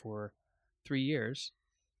group, for 3 years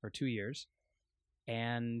or 2 years,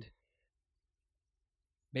 and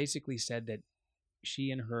basically said that she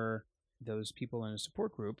and those people in a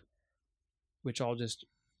support group, which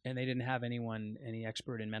and they didn't have any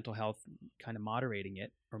expert in mental health kind of moderating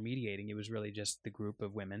it or mediating. It was really just the group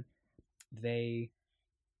of women.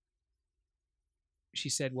 She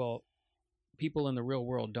said, well, people in the real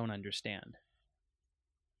world don't understand.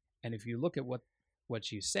 And if you look at what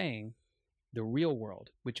she's saying, the real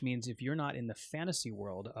world, which means if you're not in the fantasy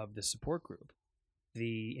world of the support group,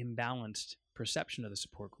 the imbalanced perception of the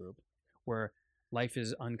support group, where life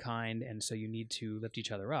is unkind and so you need to lift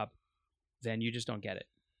each other up, then you just don't get it.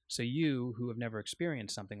 So you, who have never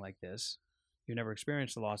experienced something like this, you've never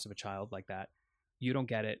experienced the loss of a child like that, you don't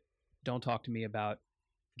get it. Don't talk to me about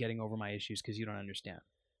getting over my issues because you don't understand.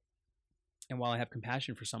 And while I have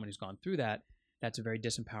compassion for someone who's gone through that, that's a very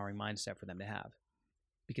disempowering mindset for them to have.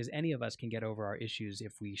 Because any of us can get over our issues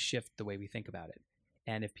if we shift the way we think about it.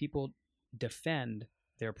 And if people defend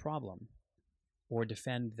their problem or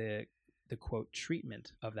defend the quote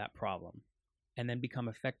treatment of that problem and then become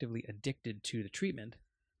effectively addicted to the treatment,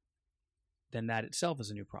 then that itself is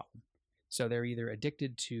a new problem. So they're either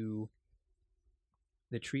addicted to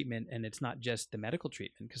the treatment, and it's not just the medical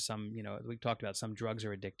treatment, because some, we talked about some drugs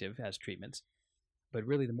are addictive as treatments, but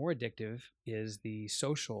really the more addictive is the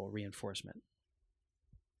social reinforcement.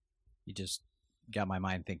 You just got my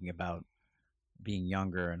mind thinking about being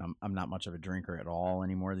younger, and I'm not much of a drinker at all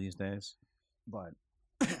anymore these days. But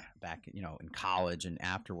back, in college and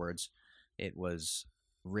afterwards, it was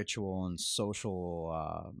ritual and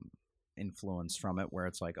social influence from it, where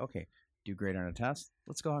it's like, okay, do great on a test,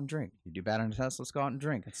 let's go out and drink. You do bad on a test, let's go out and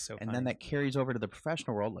drink. That's so and funny. then that carries over to the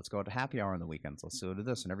professional world. Let's go out to happy hour on the weekends. Let's go to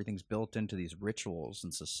this, and everything's built into these rituals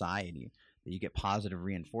in society that you get positive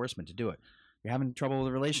reinforcement to do it. You're having trouble with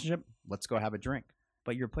a relationship, let's go have a drink.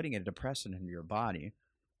 But you're putting a depressant into your body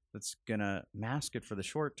that's going to mask it for the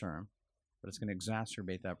short term, but it's going to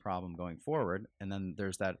exacerbate that problem going forward. And then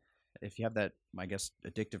there's that, if you have that, I guess,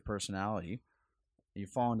 addictive personality, you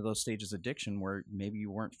fall into those stages of addiction where maybe you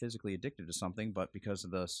weren't physically addicted to something, but because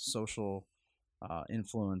of the social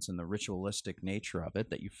influence and the ritualistic nature of it,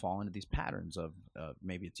 that you fall into these patterns of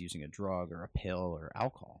maybe it's using a drug or a pill or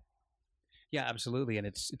alcohol. Yeah, absolutely. And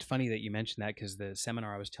it's funny that you mentioned that, because the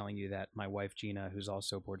seminar I was telling you that my wife, Gina, who's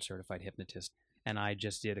also a board certified hypnotist, and I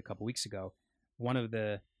just did a couple weeks ago, one of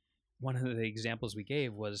the examples we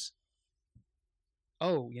gave was,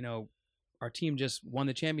 our team just won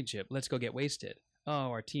the championship. Let's go get wasted.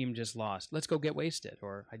 Oh, our team just lost. Let's go get wasted.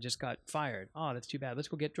 Or I just got fired. Oh, that's too bad. Let's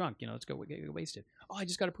go get drunk. Let's go get wasted. Oh, I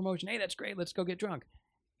just got a promotion. Hey, that's great. Let's go get drunk.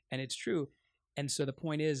 And it's true. And so the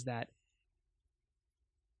point is that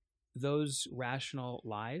those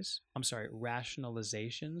rationalizations,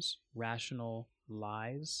 rationalizing.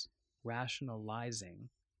 You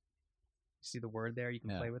see the word there? You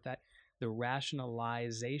can play with that. The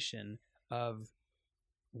rationalization of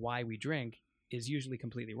why we drink is usually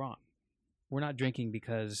completely wrong. We're not drinking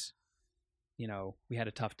because, we had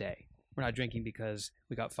a tough day. We're not drinking because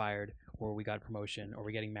we got fired, or we got a promotion, or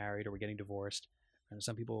we're getting married, or we're getting divorced. And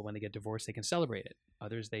some people, when they get divorced, they can celebrate it.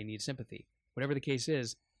 Others, they need sympathy. Whatever the case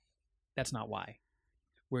is, that's not why.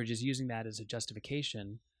 We're just using that as a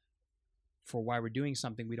justification for why we're doing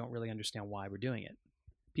something. We don't really understand why we're doing it.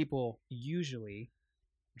 People usually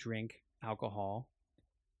drink alcohol.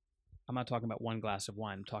 I'm not talking about one glass of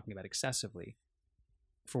wine. I'm talking about excessively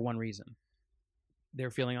for one reason. They're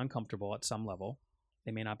feeling uncomfortable at some level.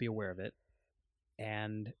 They may not be aware of it.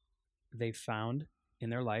 And they've found in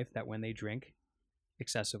their life that when they drink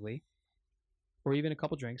excessively, or even a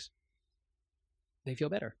couple drinks, they feel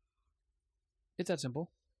better. It's that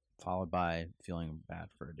simple. Followed by feeling bad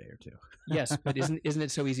for a day or two. Yes, but isn't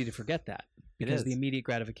it so easy to forget that? Because the immediate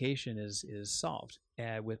gratification is solved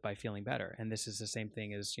by feeling better. And this is the same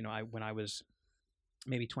thing as, when I was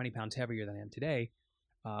maybe 20 pounds heavier than I am today,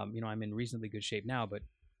 I'm in reasonably good shape now, but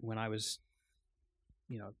when I was,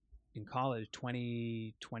 in college,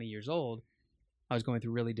 20 years old, I was going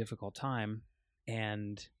through a really difficult time,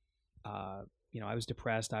 and I was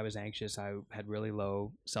depressed, I was anxious, I had really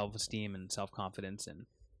low self-esteem and self-confidence, and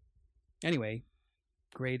anyway,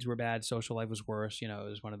 grades were bad, social life was worse. It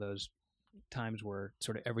was one of those times where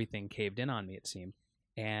sort of everything caved in on me, it seemed,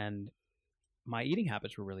 and my eating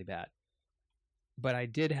habits were really bad. But I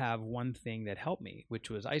did have one thing that helped me, which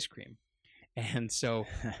was ice cream. And so,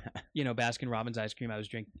 Baskin Robbins ice cream, I was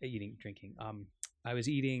drinking. I was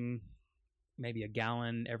eating maybe a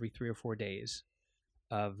gallon every 3 or 4 days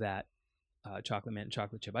of that chocolate mint and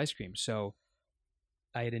chocolate chip ice cream. So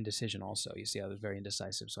I had indecision also. You see, I was very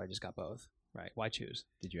indecisive, so I just got both. Right? Why choose?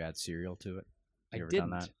 Did you add cereal to it? I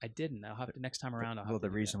didn't. I'll have to next time around. The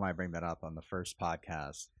reason why I bring that up on the first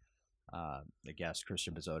podcast, the guest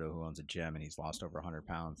Christian Bizzotto, who owns a gym and he's lost over 100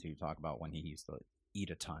 pounds, he talked about when he used to eat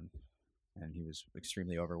a ton, and he was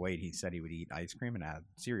extremely overweight. He said he would eat ice cream and add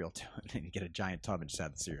cereal to it, and he'd get a giant tub and just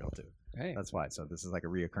add the cereal to it. Hey. That's why. So this is like a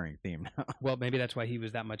reoccurring theme now. Well, maybe that's why he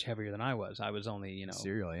was that much heavier than I was. I was only,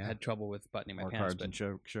 cereal, yeah. Had trouble with buttoning my More pants. Carbs and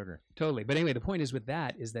sugar. Totally. But anyway, the point is with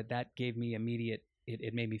that is that gave me immediate,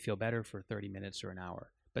 it made me feel better for 30 minutes or an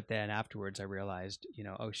hour. But then afterwards I realized,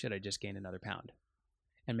 oh shit, I just gained another pound.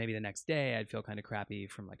 And maybe the next day I'd feel kind of crappy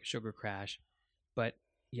from like a sugar crash. But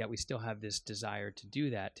yet we still have this desire to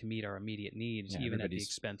do that, to meet our immediate needs, even at the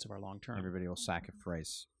expense of our long term. Everybody will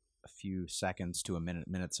sacrifice a few seconds to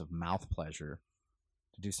minutes of mouth pleasure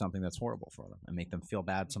to do something that's horrible for them and make them feel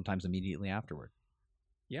bad sometimes immediately afterward.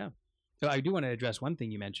 Yeah. So I do want to address one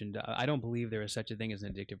thing you mentioned. I don't believe there is such a thing as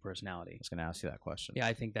an addictive personality. I was going to ask you that question. Yeah,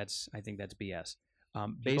 I think that's BS.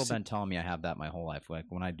 People have been telling me I have that my whole life. Like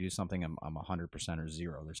when I do something, I'm 100% or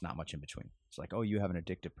zero. There's not much in between. It's like, oh, you have an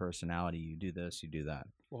addictive personality. You do this, you do that.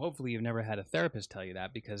 Well, hopefully you've never had a therapist tell you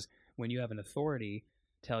that, because when you have an authority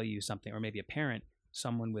tell you something, or maybe a parent,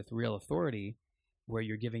 someone with real authority, where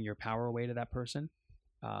you're giving your power away to that person,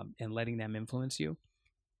 and letting them influence you,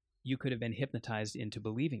 you could have been hypnotized into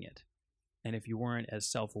believing it. And if you weren't as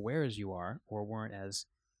self-aware as you are, or weren't as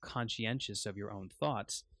conscientious of your own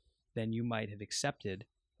thoughts, then you might have accepted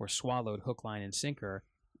or swallowed hook, line, and sinker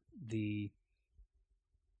the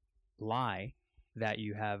lie that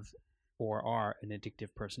you have or are an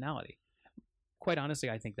addictive personality. Quite honestly,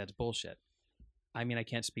 I think that's bullshit. I mean, I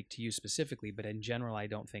can't speak to you specifically, but in general, I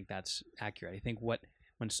don't think that's accurate. I think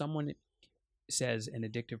when someone says an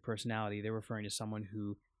addictive personality, they're referring to someone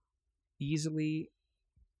who easily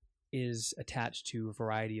is attached to a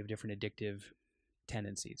variety of different addictive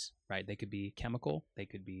tendencies, right? They could be chemical, they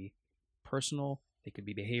could be personal, they could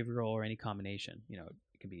be behavioral, or any combination. You know,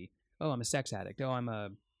 it could be, oh, I'm a sex addict. Oh, I'm a,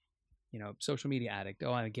 social media addict.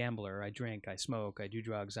 Oh, I'm a gambler. I drink, I smoke, I do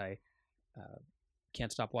drugs. I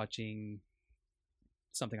can't stop watching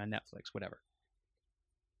something on Netflix, whatever.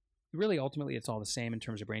 Really, ultimately, it's all the same in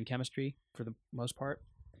terms of brain chemistry for the most part.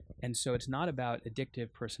 And so it's not about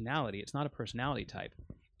addictive personality. It's not a personality type.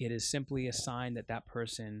 It is simply a sign that that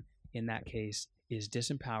person, in that case, is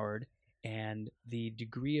disempowered, and the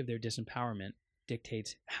degree of their disempowerment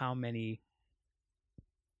dictates how many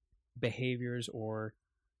behaviors or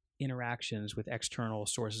interactions with external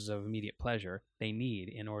sources of immediate pleasure they need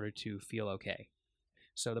in order to feel okay.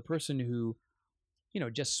 So the person who,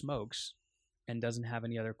 just smokes and doesn't have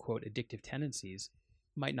any other, quote, addictive tendencies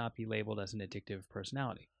might not be labeled as an addictive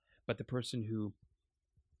personality. But the person who,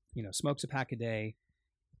 smokes a pack a day,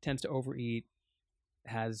 tends to overeat,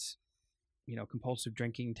 has, compulsive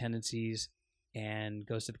drinking tendencies, and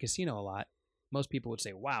goes to the casino a lot, most people would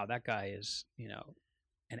say, wow, that guy is,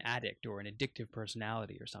 an addict or an addictive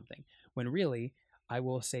personality or something. When really, I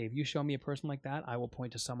will say, if you show me a person like that, I will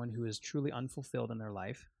point to someone who is truly unfulfilled in their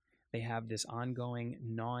life. They have this ongoing,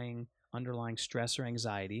 gnawing, underlying stress or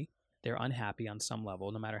anxiety. They're unhappy on some level,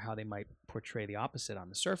 no matter how they might portray the opposite on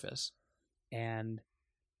the surface. And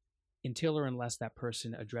until or unless that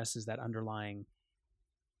person addresses that underlying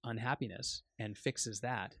unhappiness and fixes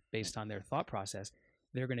that based on their thought process,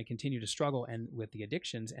 they're going to continue to struggle and with the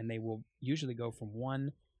addictions, and they will usually go from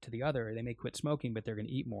one to the other. They may quit smoking, but they're going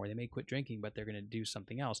to eat more. They may quit drinking, but they're going to do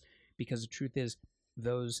something else. Because the truth is,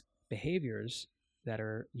 those behaviors that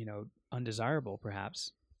are, undesirable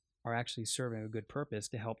perhaps, are actually serving a good purpose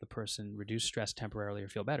to help the person reduce stress temporarily or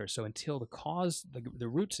feel better. So until the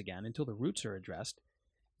roots are addressed,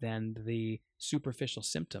 then the superficial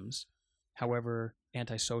symptoms, however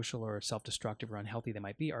antisocial or self-destructive or unhealthy they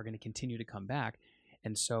might be, are going to continue to come back.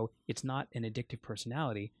 And so it's not an addictive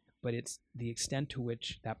personality, but it's the extent to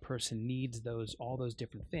which that person needs all those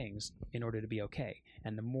different things in order to be okay.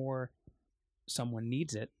 And the more someone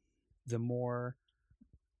needs it, the more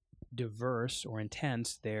diverse or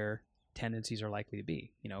intense their tendencies are likely to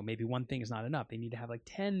be. Maybe one thing is not enough. They need to have like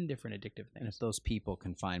 10 different addictive things. And if those people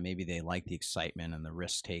can find, maybe they like the excitement and the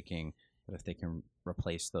risk taking, but if they can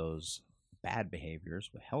replace those bad behaviors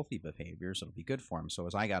with healthy behaviors, it'll be good for them. So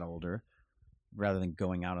as I got older, rather than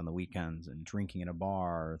going out on the weekends and drinking at a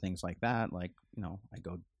bar or things like that, I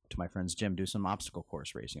go to my friend's gym, do some obstacle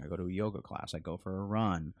course racing. I go to a yoga class. I go for a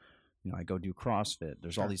run. I go do CrossFit.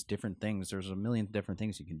 There's all these different things. There's a million different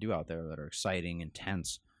things you can do out there that are exciting,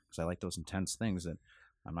 intense, because I like those intense things that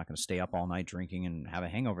I'm not going to stay up all night drinking and have a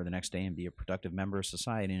hangover the next day and be a productive member of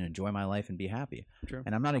society and enjoy my life and be happy. True.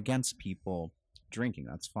 And I'm not against people drinking.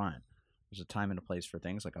 That's fine. There's a time and a place for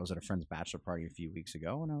things. Like I was at a friend's bachelor party a few weeks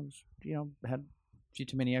ago, and I was, had a few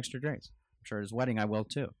too many extra drinks. I'm sure at his wedding I will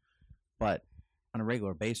too. But on a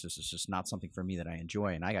regular basis, it's just not something for me that I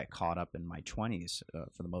enjoy. And I got caught up in my 20s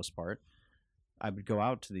for the most part. I would go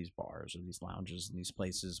out to these bars or these lounges and these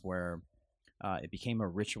places where it became a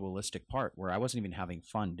ritualistic part where I wasn't even having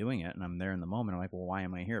fun doing it. And I'm there in the moment. I'm like, well, why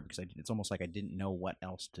am I here? Because it's almost like I didn't know what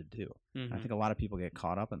else to do. Mm-hmm. I think a lot of people get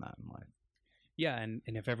caught up in that in life. Yeah, and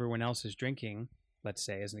if everyone else is drinking, let's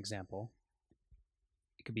say as an example,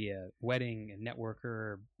 it could be a wedding, a networker,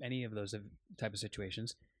 or any of those type of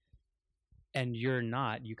situations, and you're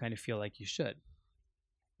not, you kind of feel like you should.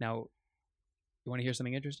 Now, you want to hear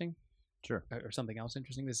something interesting? Sure. Or something else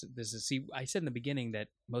interesting? This is, see, I said in the beginning that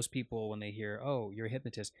most people, when they hear, oh, you're a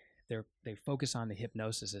hypnotist, they focus on the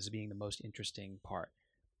hypnosis as being the most interesting part.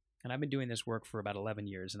 And I've been doing this work for about 11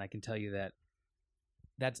 years, and I can tell you that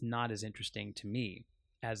that's not as interesting to me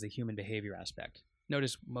as the human behavior aspect.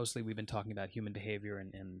 Notice mostly we've been talking about human behavior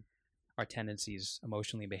and our tendencies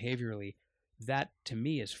emotionally and behaviorally. That, to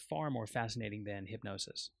me, is far more fascinating than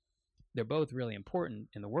hypnosis. They're both really important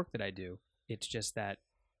in the work that I do. It's just that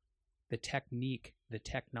the technique, the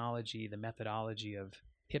technology, the methodology of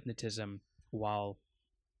hypnotism, while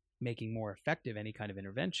making more effective any kind of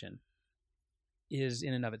intervention, is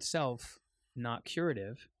in and of itself not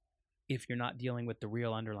curative if you're not dealing with the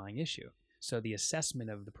real underlying issue. So the assessment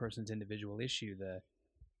of the person's individual issue, the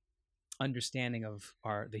understanding of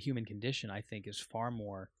the human condition, I think, is far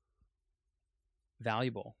more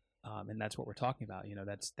valuable. And that's what we're talking about.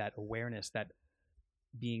 That's that awareness, that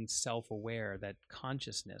being self-aware, that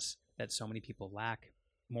consciousness that so many people lack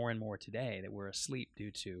more and more today, that we're asleep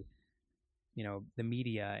due to, the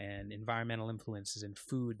media and environmental influences and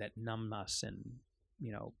food that numb us and,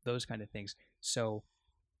 those kind of things. So,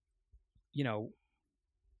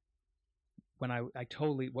 when I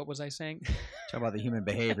totally, what was I saying? Talk about the human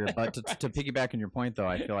behavior, but to piggyback on your point, though,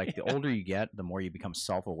 I feel like the older you get, the more you become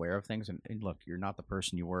self-aware of things. And look, you're not the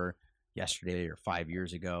person you were yesterday or 5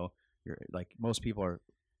 years ago. You're like most people,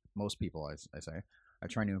 I say, are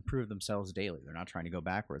trying to improve themselves daily. They're not trying to go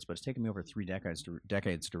backwards. But it's taken me over 3 decades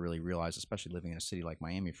to really realize, especially living in a city like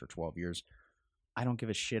Miami for 12 years, I don't give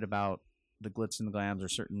a shit about the glitz and the glams or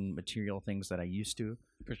certain material things that I used to.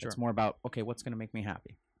 For sure. It's more about, okay, what's going to make me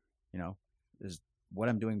happy? Is what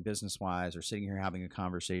I'm doing business-wise, or sitting here having a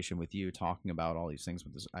conversation with you, talking about all these things.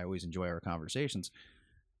 I always enjoy our conversations.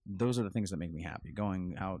 Those are the things that make me happy.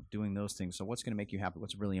 Going out, doing those things. So what's going to make you happy?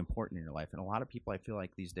 What's really important in your life? And a lot of people, I feel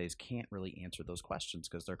like these days, can't really answer those questions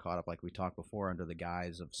because they're caught up, like we talked before, under the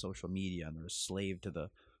guise of social media, and they're a slave to the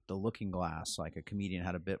looking glass. Like a comedian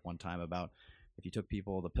had a bit one time about if you took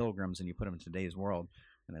people, the pilgrims, and you put them in today's world,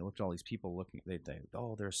 and they looked at all these people looking,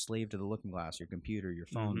 they're a slave to the looking glass, your computer, your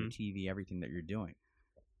phone, your TV, everything that you're doing.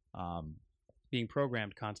 Being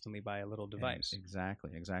programmed constantly by a little device.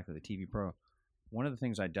 Exactly. The TV Pro. One of the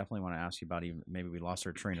things I definitely want to ask you about, even maybe we lost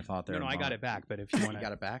our train of thought there. No, I got it back, but if you want to. You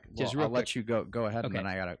got it back? Just I'll real let you go ahead, okay. And then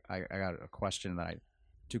I got a question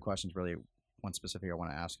two questions really, one specific I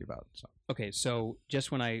want to ask you about. So. Okay, so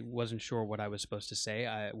just when I wasn't sure what I was supposed to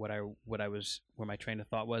say, where my train of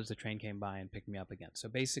thought was, the train came by and picked me up again. So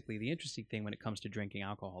basically, the interesting thing when it comes to drinking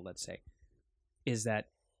alcohol, let's say, is that,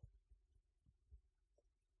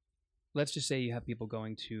 let's just say you have people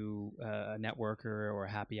going to a networker or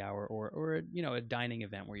a happy hour or a dining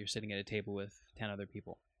event where you're sitting at a table with 10 other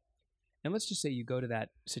people. And let's just say you go to that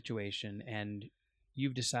situation and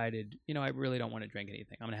you've decided, I really don't want to drink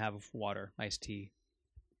anything. I'm going to have water, iced tea,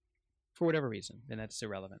 for whatever reason, then that's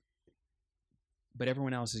irrelevant. But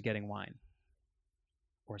everyone else is getting wine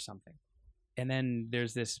or something. And then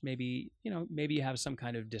there's this, maybe you have some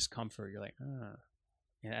kind of discomfort. You're like,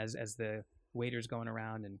 as the waiter's going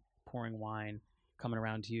around and pouring wine, coming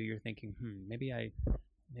around to you, you're thinking, maybe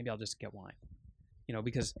I'll just get wine.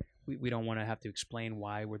 Because we don't want to have to explain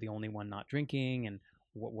why we're the only one not drinking and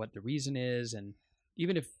what the reason is. And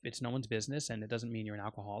even if it's no one's business and it doesn't mean you're an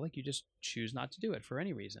alcoholic, you just choose not to do it for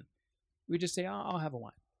any reason. We just say, I'll have a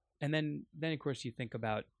wine. And then of course you think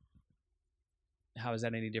about, how is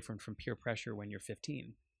that any different from peer pressure when you're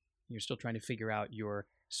 15? You're still trying to figure out your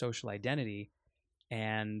social identity,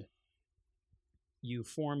 and you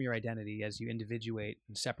form your identity as you individuate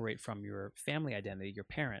and separate from your family identity, your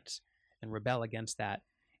parents, and rebel against that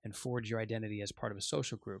and forge your identity as part of a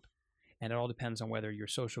social group. And it all depends on whether your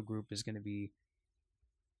social group is going to be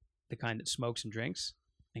the kind that smokes and drinks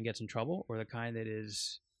and gets in trouble, or the kind that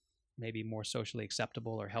is maybe more socially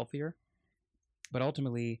acceptable or healthier. But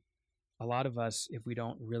ultimately, a lot of us, if we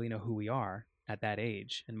don't really know who we are at that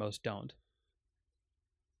age, and most don't,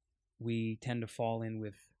 we tend to fall in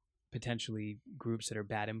with potentially groups that are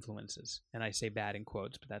bad influences. And I say bad in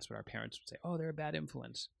quotes, but that's what our parents would say. Oh, they're a bad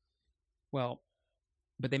influence. Well,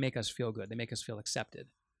 but they make us feel good. They make us feel accepted.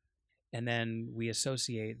 And then we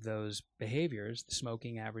associate those behaviors. The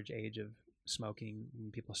smoking, average age of smoking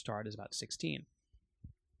when people start is about 16.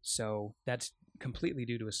 So that's completely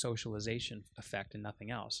due to a socialization effect and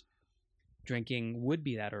nothing else. Drinking would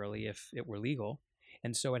be that early if it were legal.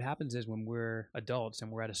 And so what happens is when we're adults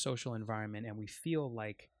and we're at a social environment and we feel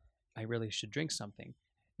like I really should drink something,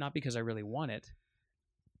 not because I really want it,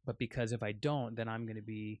 but because if I don't, then I'm going to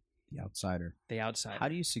be the outsider. How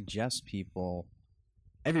do you suggest people,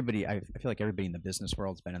 everybody, I feel like everybody in the business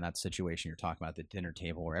world's been in that situation you're talking about, the dinner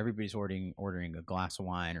table, where everybody's ordering a glass of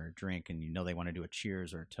wine or a drink, and they want to do a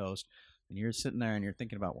cheers or a toast. And you're sitting there and you're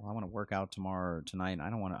thinking about, well, I want to work out tomorrow or tonight, and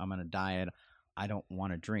I'm on a diet. I don't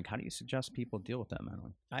want to drink. How do you suggest people deal with that,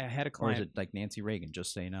 Madeline? I had a client. Or is it like Nancy Reagan,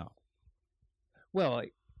 just say no? Well,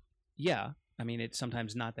 yeah. I mean, it's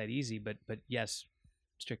sometimes not that easy, but yes,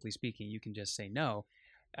 strictly speaking, you can just say no.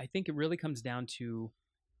 I think it really comes down to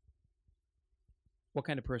what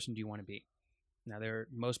kind of person do you want to be? Now,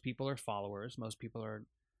 most people are followers. Most people are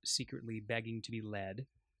secretly begging to be led.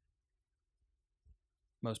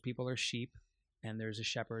 Most people are sheep, and there's a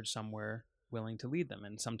shepherd somewhere willing to lead them.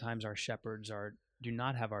 And sometimes our shepherds are do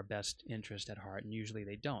not have our best interest at heart, and usually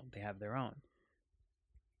they don't. They have their own.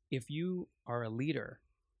 If you are a leader,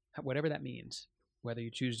 whatever that means, whether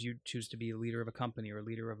you choose to be a leader of a company or a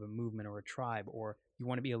leader of a movement or a tribe, or you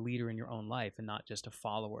want to be a leader in your own life and not just a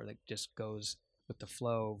follower that just goes with the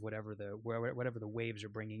flow of whatever the waves are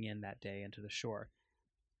bringing in that day into the shore,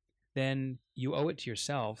 then you owe it to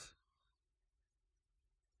yourself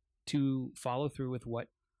to follow through with what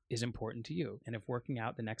is important to you. And if working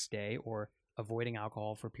out the next day or avoiding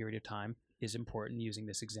alcohol for a period of time is important, using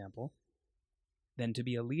this example, then to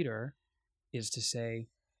be a leader is to say,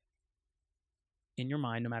 in your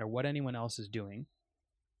mind, no matter what anyone else is doing,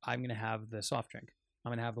 I'm going to have the soft drink. I'm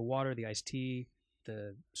going to have the water, the iced tea,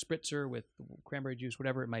 the spritzer with cranberry juice,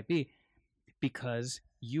 whatever it might be, because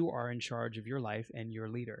you are in charge of your life and you're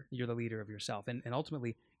leader. You're the leader of yourself. And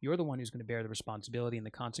ultimately, you're the one who's going to bear the responsibility and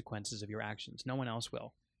the consequences of your actions. No one else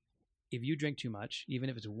will. If you drink too much, even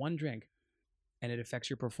if it's one drink, and it affects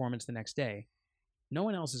your performance the next day, no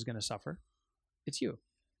one else is going to suffer. It's you.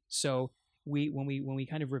 So when we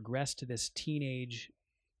kind of regress to this teenage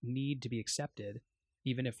need to be accepted,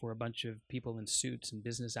 even if we're a bunch of people in suits and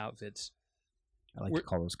business outfits. I like to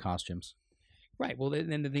call those costumes. Right. Well,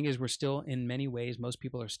 then the thing is, we're still, in many ways, most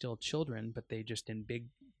people are still children, but they just in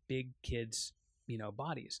big kids,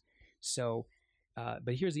 bodies. So,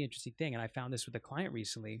 but here's the interesting thing, and I found this with a client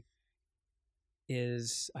recently,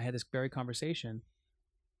 is I had this very conversation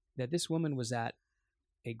that this woman was in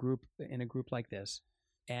a group like this,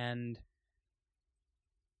 and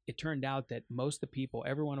it turned out that most of the people,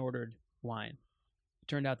 everyone ordered wine. It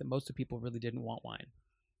turned out that most of the people really didn't want wine,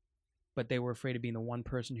 but they were afraid of being the one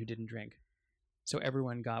person who didn't drink. So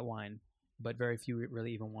everyone got wine, but very few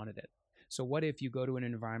really even wanted it. So what if you go to an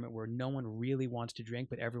environment where no one really wants to drink,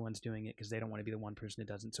 but everyone's doing it because they don't want to be the one person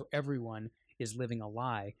that doesn't? So everyone is living a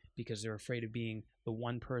lie because they're afraid of being the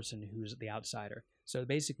one person who's the outsider. So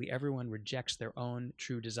basically everyone rejects their own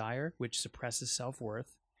true desire, which suppresses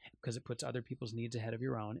self-worth because it puts other people's needs ahead of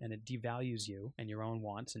your own, and it devalues you and your own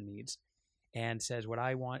wants and needs, and says what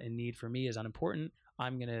I want and need for me is unimportant.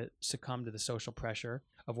 I'm going to succumb to the social pressure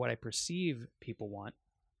of what I perceive people want,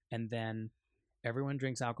 and then everyone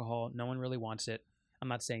drinks alcohol. No one really wants it. I'm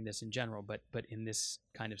not saying this in general, but in this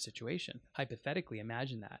kind of situation, hypothetically,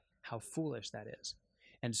 imagine that, how foolish that is.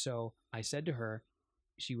 And so I said to her,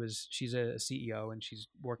 she's a CEO and she's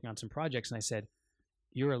working on some projects. And I said,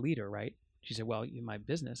 you're a leader, right? She said, well, in my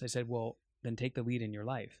business. I said, well, then take the lead in your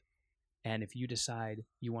life. And if you decide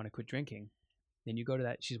you want to quit drinking, then you go to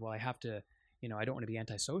that. She said, well, I have to, I don't want to be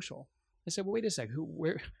antisocial. I said, well, wait a sec.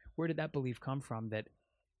 Where did that belief come from that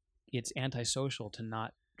it's antisocial to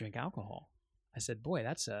not drink alcohol? I said, boy,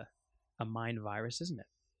 that's a mind virus, isn't it?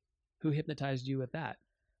 Who hypnotized you with that?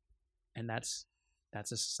 And that's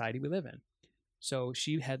a society we live in. So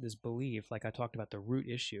she had this belief, like I talked about the root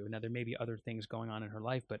issue. Now, there may be other things going on in her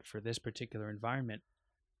life, but for this particular environment,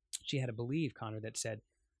 she had a belief, Connor, that said,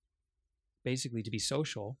 basically, to be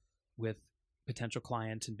social with potential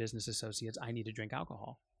clients and business associates, I need to drink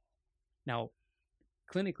alcohol. Now,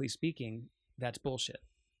 clinically speaking, that's bullshit,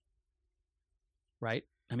 right?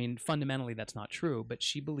 I mean, fundamentally, that's not true, but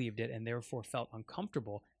she believed it and therefore felt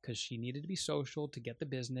uncomfortable because she needed to be social to get the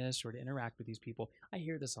business or to interact with these people. I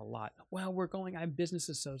hear this a lot. Well, I'm business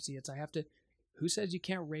associates. I have to. Who says you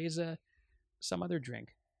can't raise some other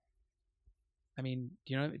drink? I mean,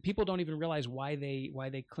 people don't even realize why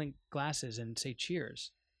they clink glasses and say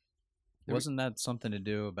cheers. Wasn't that something to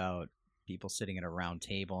do about people sitting at a round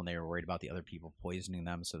table and they were worried about the other people poisoning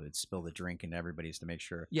them, so they'd spill the drink and everybody's to make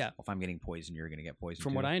sure, yeah, well, if I'm getting poisoned, you're going to get poisoned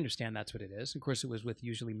From too. what I understand, that's what it is. Of course, it was with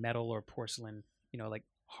usually metal or porcelain, like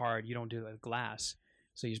hard. You don't do it with glass.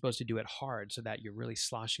 So you're supposed to do it hard so that you're really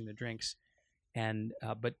sloshing the drinks. And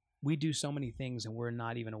but we do so many things and we're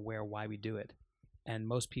not even aware why we do it. And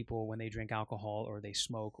most people, when they drink alcohol or they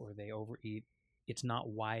smoke or they overeat, it's not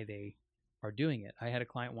why they are doing it. I had a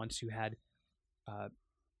client once who had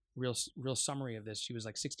real summary of this. She was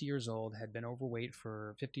like 60 years old, had been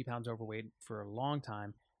 50 pounds overweight for a long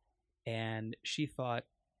time, and she thought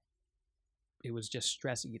it was just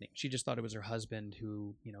stress eating. She just thought it was her husband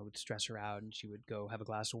who, would stress her out, and she would go have a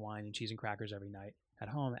glass of wine and cheese and crackers every night at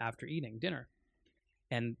home after eating dinner.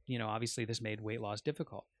 And, obviously this made weight loss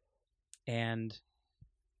difficult. And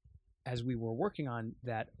as we were working on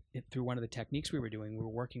that through one of the techniques we were doing, we were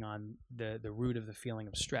working on the root of the feeling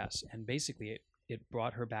of stress. And basically it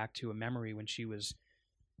brought her back to a memory when she was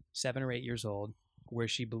 7 or 8 years old, where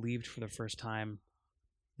she believed for the first time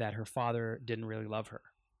that her father didn't really love her.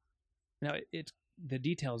 Now, the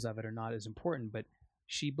details of it are not as important, but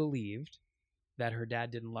she believed that her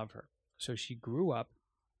dad didn't love her. So she grew up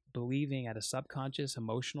believing at a subconscious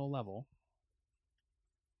emotional level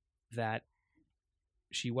that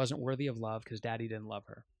she wasn't worthy of love because daddy didn't love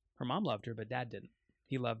her. Her mom loved her, but dad didn't.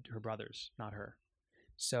 He loved her brothers, not her.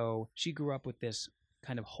 So she grew up with this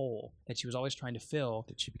kind of hole that she was always trying to fill.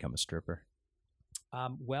 Did she become a stripper?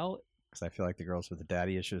 Well, because I feel like the girls with the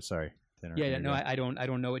daddy issues. Sorry. Yeah, no, I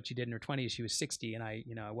don't know what she did in her 20s. She was 60, and I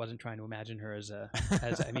wasn't trying to imagine her as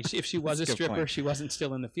I mean, if she was a stripper, point. She wasn't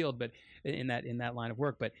still in the field, but in that line of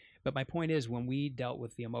work. But my point is, when we dealt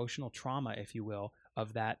with the emotional trauma, if you will,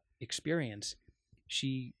 of that experience,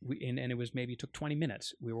 and it was maybe it took 20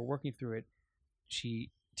 minutes. We were working through it.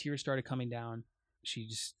 Tears started coming down. She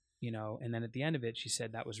just, and then at the end of it, she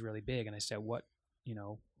said that was really big, and I said, what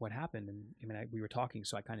happened? And I mean, we were talking,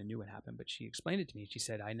 so I kind of knew what happened, but she explained it to me. She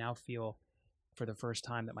said, I now feel for the first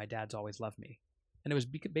time that my dad's always loved me. And it was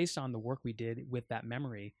based on the work we did with that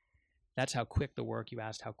memory. That's how quick the work, you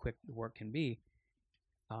asked how quick the work can be.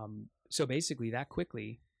 So basically that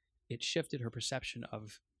quickly, it shifted her perception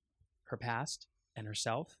of her past and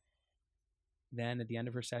herself. Then at the end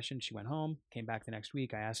of her session, she went home, came back the next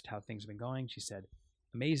week. I asked how things have been going. She said,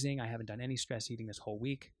 amazing. I haven't done any stress eating this whole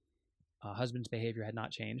week. Husband's behavior had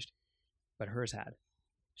not changed, but hers had.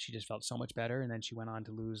 She just felt so much better, and then she went on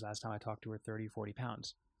to lose, last time I talked to her, 30, 40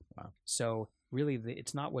 pounds. Wow. So really,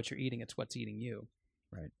 it's not what you're eating, it's what's eating you.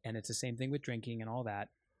 Right. And it's the same thing with drinking and all that.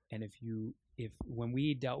 And when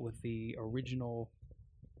we dealt with the original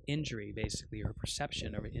injury, basically, her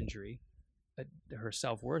perception of an injury, her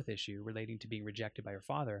self-worth issue relating to being rejected by her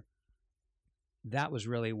father, that was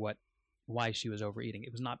really why she was overeating.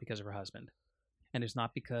 It was not because of her husband. And it's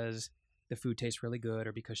not because the food tastes really good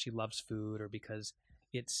or because she loves food or because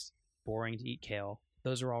it's boring to eat kale.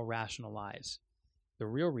 Those are all rational lies. The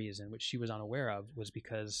real reason, which she was unaware of, was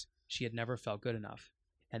because she had never felt good enough.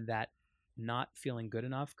 And that not feeling good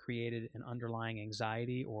enough created an underlying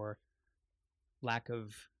anxiety or lack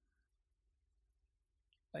of,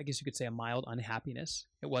 I guess you could say, a mild unhappiness.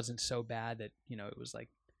 It wasn't so bad that, it was like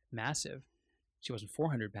massive. She wasn't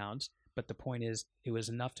 400 pounds. But the point is, it was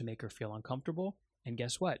enough to make her feel uncomfortable. And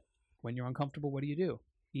guess what? When you're uncomfortable, what do?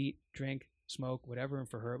 Eat, drink, smoke, whatever. And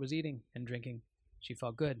for her, it was eating and drinking. She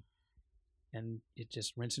felt good. And it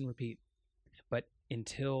just rinse and repeat. But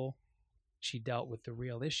until she dealt with the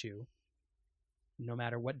real issue, no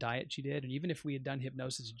matter what diet she did, and even if we had done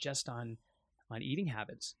hypnosis just on eating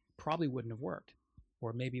habits, probably wouldn't have worked.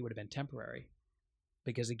 Or maybe it would have been temporary.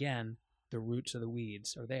 Because again, the roots of the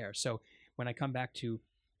weeds are there. So when I come back to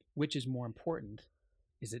which is more important,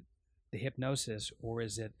 is it the hypnosis or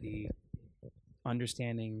is it the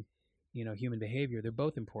understanding, human behavior? They're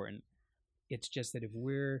both important. It's just that if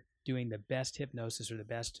we're doing the best hypnosis or the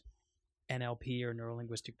best NLP or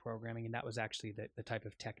neuro-linguistic programming, and that was actually the type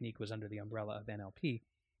of technique was under the umbrella of NLP,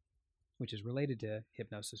 which is related to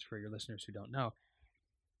hypnosis for your listeners who don't know.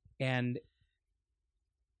 And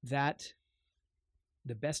that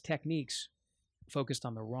the best techniques focused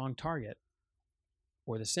on the wrong target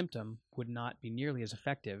or the symptom would not be nearly as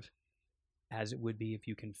effective as it would be if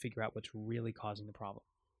you can figure out what's really causing the problem.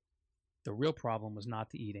 The real problem was not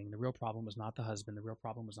the eating. The real problem was not the husband. The real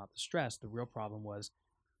problem was not the stress. The real problem was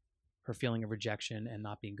her feeling of rejection and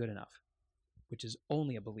not being good enough, which is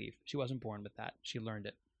only a belief. She wasn't born with that. She learned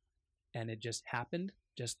it. And it just happened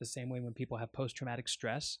just the same way when people have post-traumatic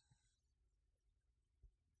stress.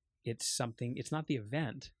 It's not the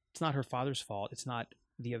event. It's not her father's fault. It's not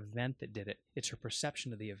the event that did it. It's her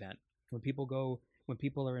perception of the event. When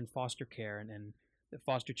people are in foster care and the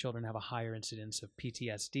foster children have a higher incidence of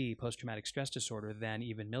PTSD, post-traumatic stress disorder, than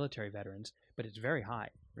even military veterans, but it's very high.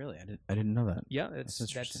 Really? I didn't know that. Yeah,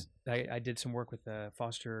 I did some work with a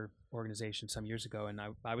foster organization some years ago, and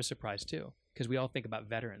I was surprised too, because we all think about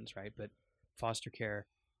veterans, right? But foster care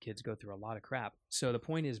kids go through a lot of crap. So the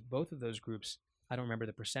point is, both of those groups, I don't remember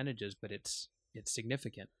the percentages, but it's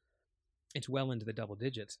significant. It's well into the double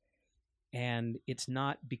digits. And it's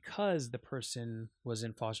not because the person was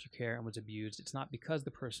in foster care and was abused. It's not because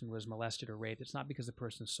the person was molested or raped. It's not because the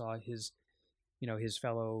person saw his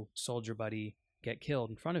fellow soldier buddy get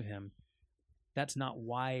killed in front of him. That's not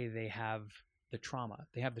why they have the trauma.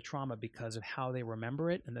 They have the trauma because of how they remember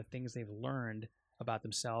it and the things they've learned about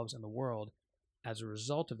themselves and the world as a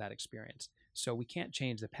result of that experience. So we can't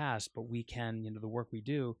change the past, but we can, the work we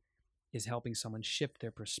do is helping someone shift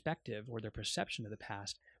their perspective or their perception of the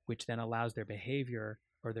past, which then allows their behavior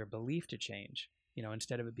or their belief to change.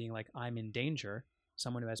 Instead of it being like, I'm in danger,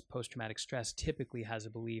 someone who has post-traumatic stress typically has a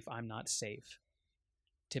belief, I'm not safe,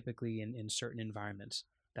 typically in certain environments.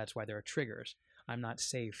 That's why there are triggers. I'm not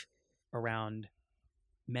safe around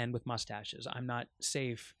men with mustaches. I'm not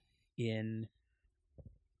safe on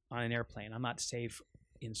an airplane. I'm not safe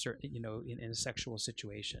in certain, in a sexual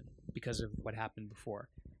situation because of what happened before.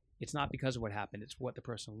 It's not because of what happened. It's what the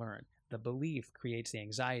person learned. The belief creates the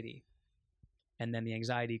anxiety. And then the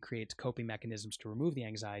anxiety creates coping mechanisms to remove the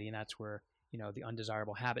anxiety. And that's where, the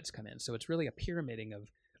undesirable habits come in. So it's really a pyramiding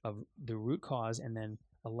of the root cause and then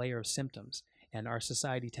a layer of symptoms. And our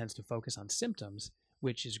society tends to focus on symptoms,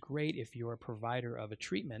 which is great if you're a provider of a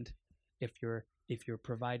treatment. If you're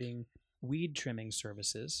providing weed trimming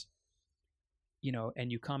services,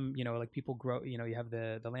 and you come, like people grow, you have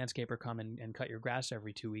the landscaper come and cut your grass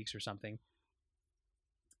every 2 weeks or something,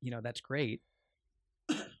 that's great.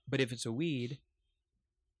 But if it's a weed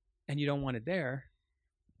and you don't want it there,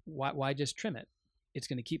 why just trim it? It's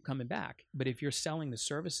going to keep coming back. But if you're selling the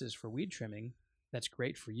services for weed trimming, that's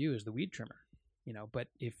great for you as the weed trimmer, but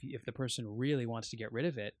if the person really wants to get rid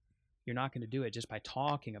of it, you're not going to do it just by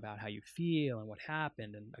talking about how you feel and what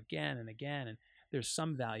happened and again and again. And there's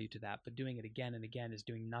some value to that, but doing it again and again is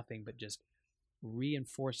doing nothing but just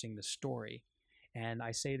reinforcing the story. And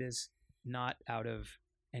I say this not out of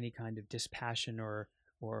any kind of dispassion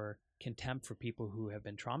or contempt for people who have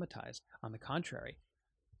been traumatized. On the contrary,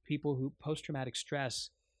 people who post-traumatic stress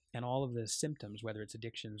and all of the symptoms, whether it's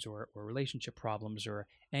addictions or relationship problems or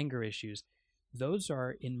anger issues, those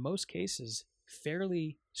are in most cases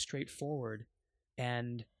fairly straightforward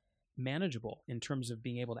and manageable in terms of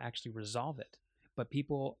being able to actually resolve it. But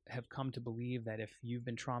people have come to believe that if you've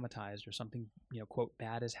been traumatized or something, quote,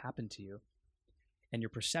 bad has happened to you, and your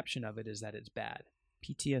perception of it is that it's bad.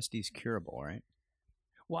 PTSD is curable, right?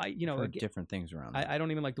 Well, different things around I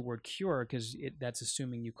don't even like the word cure because that's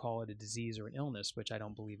assuming you call it a disease or an illness, which I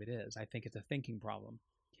don't believe it is. I think it's a thinking problem.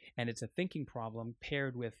 And it's a thinking problem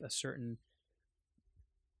paired with a certain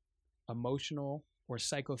emotional or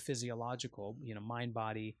psychophysiological,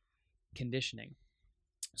 mind-body conditioning.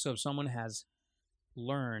 So if someone has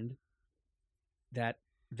learned that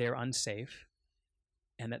they're unsafe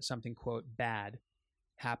and that something, quote, bad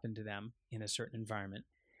happened to them in a certain environment,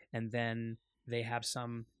 and then they have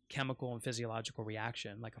some chemical and physiological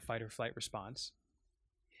reaction, like a fight or flight response,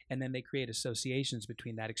 and then they create associations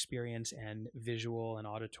between that experience and visual and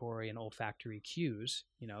auditory and olfactory cues.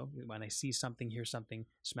 When I see something, hear something,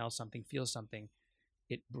 smell something, feel something,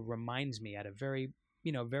 it reminds me at a very,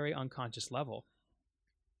 very unconscious level.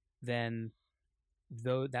 Then,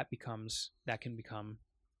 that can become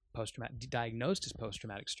diagnosed as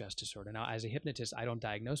post-traumatic stress disorder. Now, as a hypnotist, I don't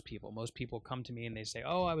diagnose people. Most people come to me and they say,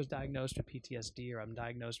 "Oh, I was diagnosed with PTSD," or "I'm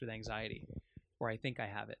diagnosed with anxiety," or "I think I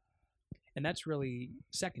have it." And that's really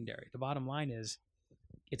secondary. The bottom line is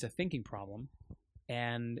it's a thinking problem.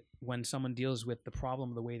 And when someone deals with the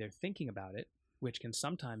problem the way they're thinking about it, which can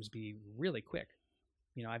sometimes be really quick.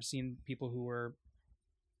 I've seen people who were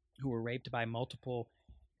raped by multiple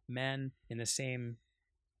men in the same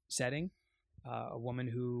setting. A woman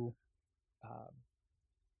who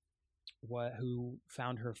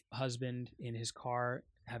found her husband in his car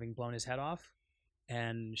having blown his head off,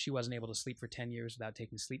 and she wasn't able to sleep for 10 years without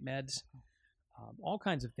taking sleep meds. All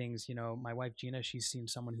kinds of things. My wife, Gina, she's seen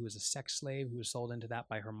someone who was a sex slave who was sold into that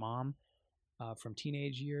by her mom from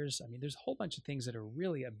teenage years. I mean, there's a whole bunch of things that are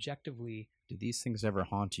really objectively... Do these things ever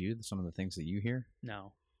haunt you, some of the things that you hear?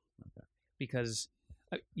 No. Okay. Because,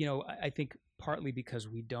 I think partly because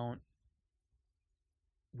we don't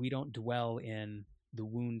dwell in the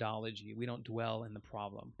woundology. We don't dwell in the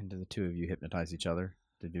problem. And do the two of you hypnotize each other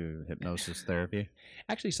to do hypnosis therapy?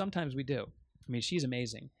 Actually, sometimes we do. I mean, she's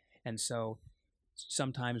amazing. And so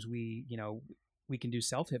sometimes we can do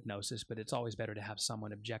self-hypnosis, but it's always better to have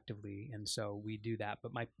someone objectively. And so we do that.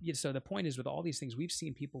 But so the point is, with all these things, we've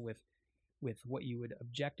seen people with what you would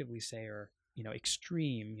objectively say are,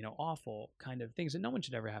 extreme, awful kind of things that no one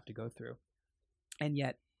should ever have to go through. And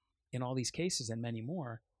yet, in all these cases and many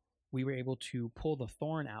more, we were able to pull the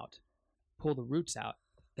roots out,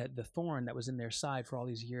 that the thorn that was in their side for all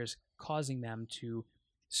these years, causing them to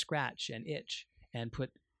scratch and itch, and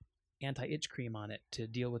put anti-itch cream on it to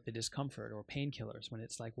deal with the discomfort, or painkillers, when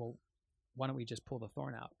it's like, well, why don't we just pull the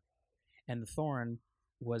thorn out? And the thorn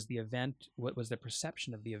was the event, what was the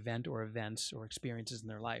perception of the event or events or experiences in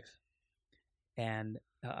their life. And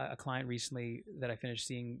a client recently that I finished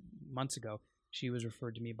seeing months ago, she was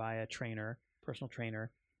referred to me by a personal trainer.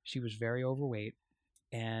 She was very overweight.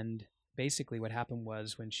 And basically what happened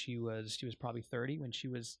was, when she was probably 30, when she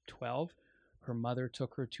was 12, her mother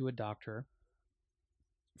took her to a doctor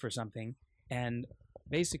for something. And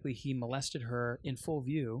basically he molested her in full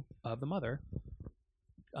view of the mother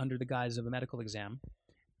under the guise of a medical exam.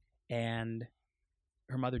 And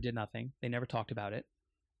her mother did nothing. They never talked about it.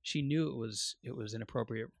 She knew it was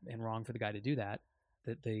inappropriate and wrong for the guy to do that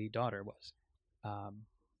the daughter was.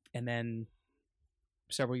 And then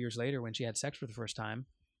several years later, when she had sex for the first time,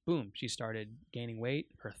 boom, she started gaining weight.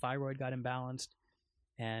 Her thyroid got imbalanced,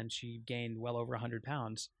 and she gained well over 100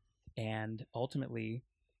 pounds. And ultimately,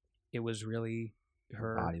 it was really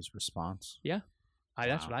her body's response. Yeah,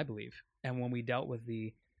 that's Wow. what I believe. And when we dealt with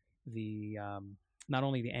the not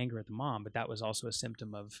only the anger at the mom, but that was also a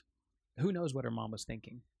symptom of who knows what her mom was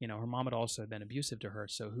thinking. You know, her mom had also been abusive to her,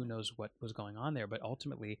 so who knows what was going on there. But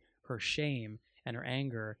ultimately, her shame and her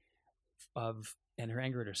anger and her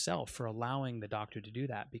anger at herself for allowing the doctor to do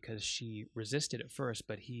that, because she resisted at first,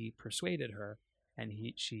 but he persuaded her, and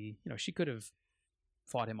she could have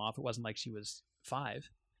fought him off. It wasn't like she was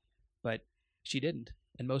 5, but she didn't.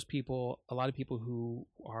 And a lot of people who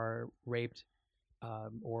are raped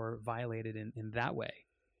or violated in that way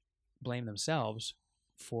blame themselves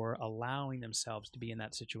for allowing themselves to be in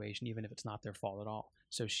that situation, even if it's not their fault at all.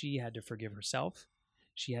 So she had to forgive herself.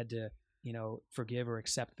 She had to, forgive or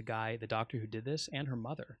accept the doctor who did this, and her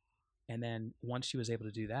mother. And then once she was able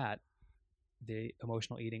to do that, the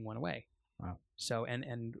emotional eating went away. Wow. So,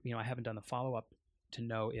 and I haven't done the follow-up to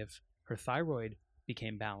know if her thyroid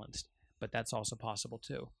became balanced, but that's also possible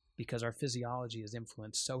too, because our physiology is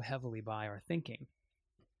influenced so heavily by our thinking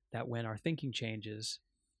that when our thinking changes,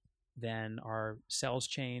 then our cells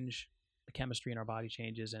change, the chemistry in our body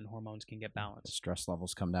changes, and hormones can get balanced. Stress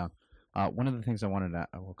levels come down. One of the things I wanted to,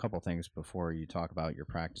 a couple of things before you talk about your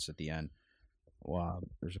practice at the end. Well,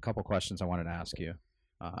 there's a couple questions I wanted to ask you.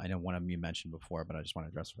 I know one of them you mentioned before, but I just want to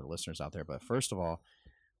address it for the listeners out there. But first of all,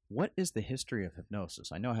 what is the history of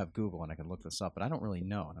hypnosis? I know I have Google and I can look this up, but I don't really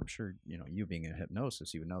know. And I'm sure, you being in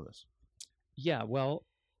hypnosis, you would know this. Yeah, well,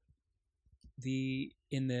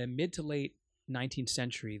 in the mid to late 19th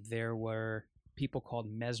century, there were people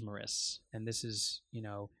called mesmerists. And this is,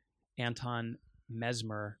 Anton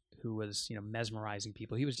Mesmer, who was, mesmerizing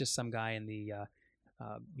people. He was just some guy in the,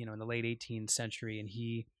 in the late 18th century. And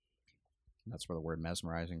that's where the word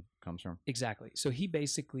mesmerizing comes from. Exactly. So he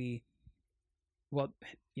basically, well,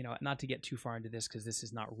 not to get too far into this because this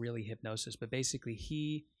is not really hypnosis, but basically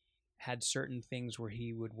he had certain things where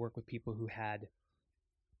he would work with people who had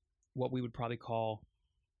what we would probably call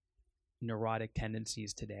neurotic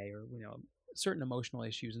tendencies today, or, certain emotional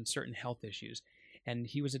issues and certain health issues. And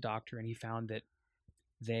he was a doctor, and he found that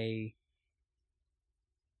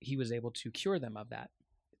he was able to cure them of that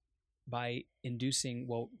by inducing,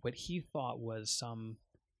 what he thought was some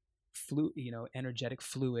energetic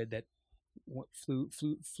fluid that went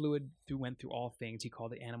through all things. He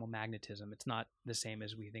called it animal magnetism. It's not the same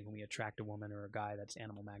as we think when we attract a woman or a guy. That's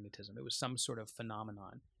animal magnetism. It was some sort of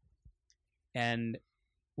phenomenon. And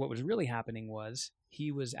what was really happening was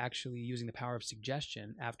he was actually using the power of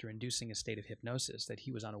suggestion after inducing a state of hypnosis that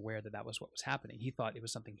he was unaware that was what was happening. He thought it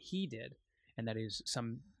was something he did, and that is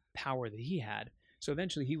some power that he had. So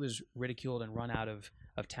eventually he was ridiculed and run out of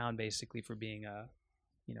town, basically, for being a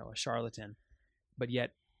charlatan. But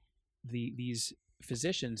yet these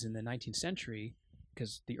physicians in the 19th century,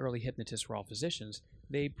 because the early hypnotists were all physicians,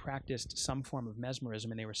 they practiced some form of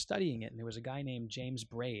mesmerism, and they were studying it. And there was a guy named James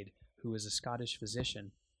Braid, who was a Scottish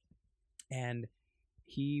physician, and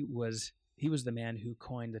he was the man who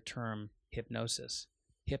coined the term hypnosis.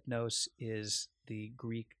 Hypnos is the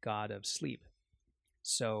Greek god of sleep.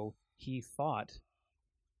 So he thought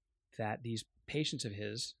that these patients of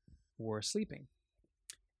his were sleeping.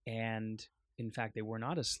 And in fact, they were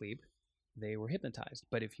not asleep. They were hypnotized.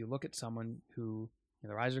 But if you look at someone who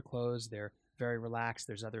their eyes are closed, they're very relaxed,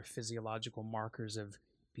 there's other physiological markers of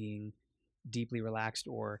being deeply relaxed,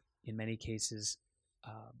 or in many cases,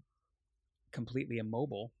 completely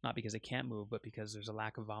immobile, not because they can't move, but because there's a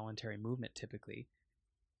lack of voluntary movement typically,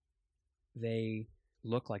 they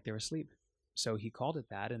look like they're asleep. So he called it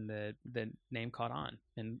that, and the name caught on,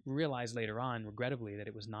 and realized later on, regrettably, that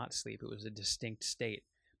it was not sleep. It was a distinct state,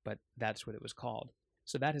 but that's what it was called.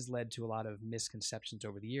 So that has led to a lot of misconceptions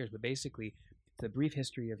over the years. But basically, the brief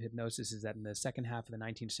history of hypnosis is that in the second half of the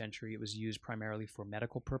 19th century, it was used primarily for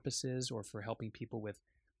medical purposes or for helping people with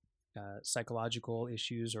psychological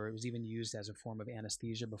issues, or it was even used as a form of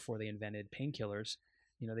anesthesia before they invented painkillers.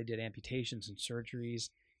 They did amputations and surgeries.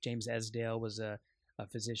 James Esdale was a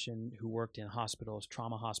physician who worked in hospitals,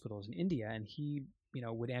 trauma hospitals in India, and he,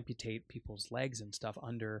 would amputate people's legs and stuff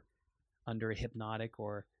under a hypnotic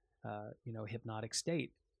or, hypnotic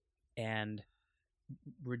state, and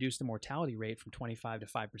reduce the mortality rate from 25 to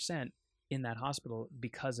 5% in that hospital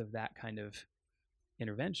because of that kind of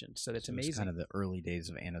intervention. So that's amazing. It's kind of the early days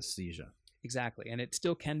of anesthesia. Exactly. And it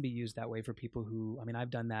still can be used that way for people who, I've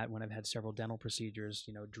done that when I've had several dental procedures,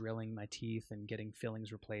 drilling my teeth and getting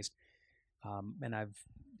fillings replaced. And I've,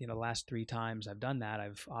 the last 3 times I've done that,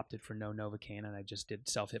 I've opted for no Novocaine, and I just did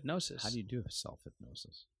self-hypnosis. How do you do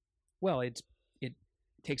self-hypnosis? Well, it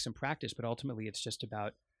takes some practice, but ultimately it's just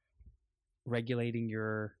about regulating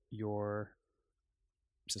your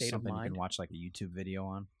Is this state of something you mind. can watch like a YouTube video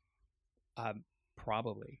on?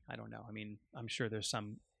 Probably, I don't know. I mean, I'm sure there's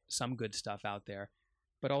some good stuff out there,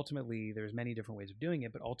 but ultimately there's many different ways of doing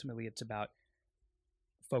it. But ultimately, it's about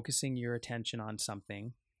focusing your attention on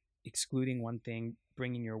something, excluding one thing,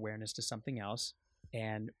 bringing your awareness to something else,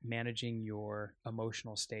 and managing your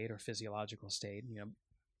emotional state or physiological state. You know,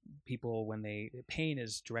 people pain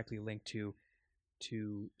is directly linked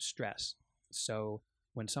to stress. So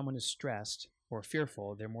when someone is stressed or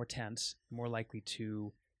fearful, they're more tense, more likely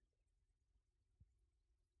to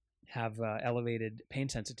have elevated pain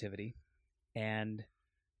sensitivity. And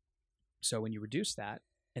so when you reduce that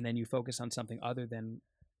and then you focus on something other than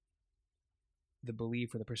the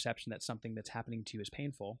belief or the perception that something that's happening to you is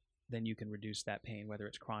painful, then you can reduce that pain, whether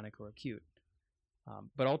it's chronic or acute.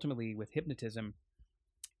 But ultimately with hypnotism,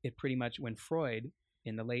 it pretty much, when Freud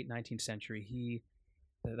in the late 19th century, he,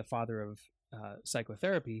 the father of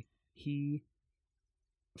psychotherapy, he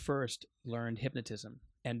first learned hypnotism,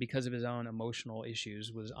 and because of his own emotional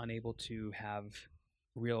issues was unable to have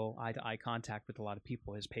real eye-to-eye contact with a lot of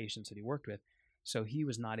people, his patients that he worked with. So he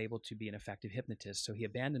was not able to be an effective hypnotist. So he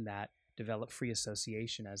abandoned that, developed free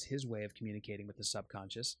association as his way of communicating with the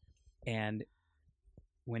subconscious. And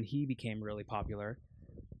when he became really popular,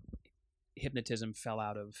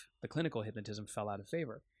 clinical hypnotism fell out of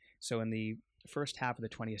favor. So in the first half of the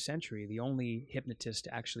 20th century, the only hypnotists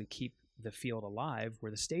to actually keep the field alive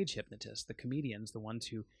were the stage hypnotists, the comedians, the ones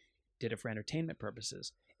who did it for entertainment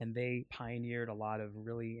purposes. And they pioneered a lot of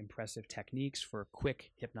really impressive techniques for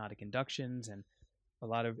quick hypnotic inductions and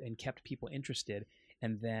kept people interested.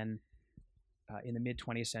 And then in the mid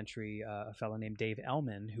 20th century, a fellow named Dave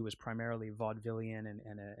Ellman, who was primarily vaudevillian and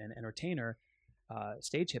an entertainer,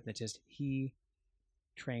 stage hypnotist, he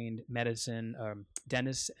trained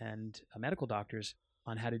dentists and medical doctors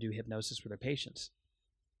on how to do hypnosis for their patients.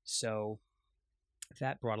 So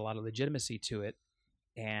that brought a lot of legitimacy to it.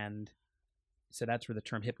 And so that's where the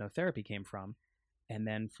term hypnotherapy came from. And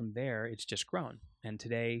then from there, it's just grown. And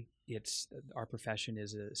today, our profession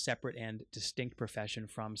is a separate and distinct profession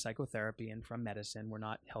from psychotherapy and from medicine. We're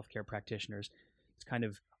not healthcare practitioners. It's kind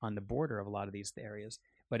of on the border of a lot of these areas,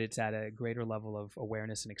 but it's at a greater level of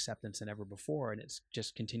awareness and acceptance than ever before. And it's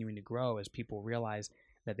just continuing to grow as people realize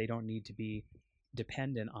that they don't need to be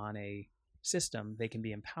dependent on a system. They can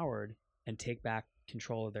be empowered and take back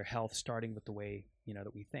control of their health, starting with the way,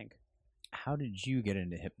 that we think. How did you get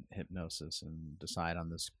into hypnosis and decide on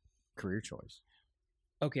this career choice?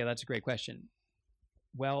 Okay, that's a great question.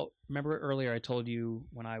 Well, remember earlier I told you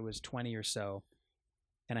when I was 20 or so,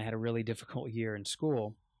 and I had a really difficult year in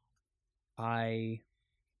school, I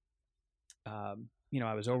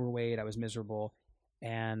was overweight, I was miserable,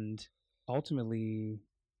 and ultimately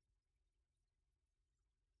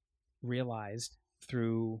realized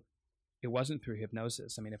it wasn't through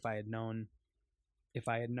hypnosis. I mean, if I had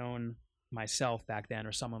known myself back then,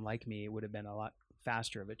 or someone like me, it would have been a lot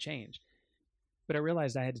faster of a change. But I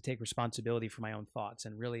realized I had to take responsibility for my own thoughts,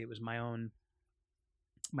 and really it was my own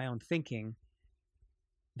thinking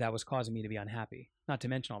that was causing me to be unhappy, not to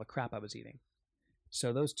mention all the crap I was eating.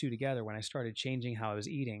 So those two together, when I started changing how I was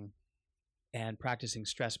eating and practicing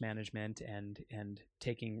stress management and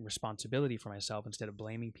taking responsibility for myself instead of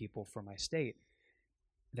blaming people for my state,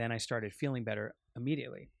 then I started feeling better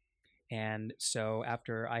immediately. And so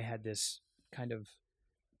after I had this kind of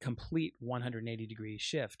complete 180-degree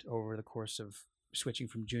shift over the course of switching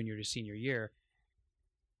from junior to senior year,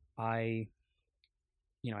 I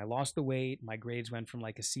lost the weight. My grades went from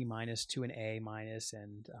like a C- to an A-,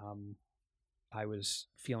 and I was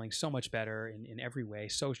feeling so much better in every way,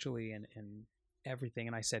 socially and everything.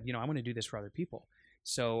 And I said, I'm going to do this for other people.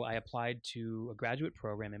 So I applied to a graduate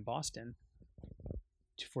program in Boston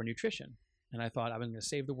for nutrition. And I thought I was going to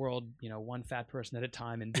save the world, one fat person at a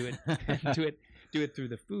time, and do it, do it through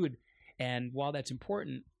the food. And while that's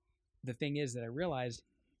important, the thing is that I realized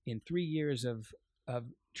in 3 years of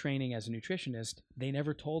training as a nutritionist, they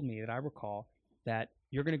never told me, that I recall, that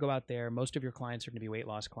you're going to go out there. Most of your clients are going to be weight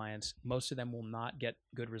loss clients. Most of them will not get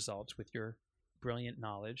good results with your brilliant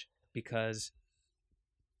knowledge, because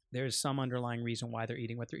there's some underlying reason why they're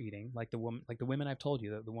eating what they're eating. Like the women I've told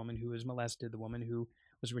you, the woman who was molested, the woman who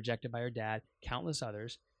was rejected by her dad, countless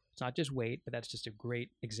others. It's not just weight, but that's just a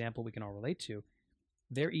great example we can all relate to.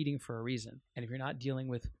 They're eating for a reason. And if you're not dealing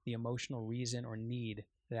with the emotional reason or need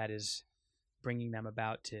that is bringing them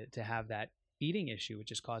about to have that eating issue,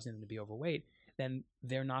 which is causing them to be overweight, then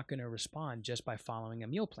they're not going to respond just by following a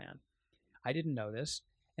meal plan. I didn't know this.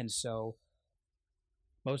 And so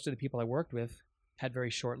most of the people I worked with had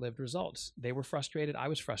very short-lived results. They were frustrated. I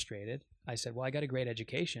was frustrated. I said, well, I got a great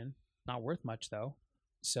education, not worth much though.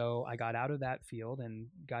 So I got out of that field and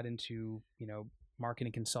got into,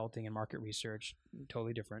 marketing consulting and market research,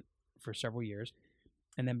 totally different, for several years.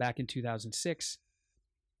 And then back in 2006,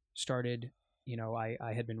 started,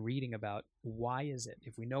 I had been reading about why is it,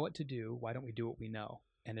 if we know what to do, why don't we do what we know?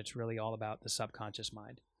 And it's really all about the subconscious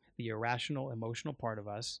mind, the irrational, emotional part of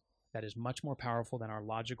us that is much more powerful than our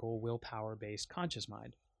logical, willpower-based conscious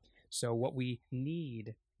mind. So what we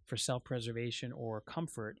need for self-preservation or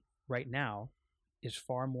comfort right now is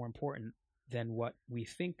far more important than what we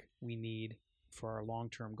think we need for our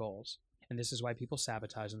long-term goals. And this is why people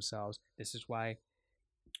sabotage themselves. This is why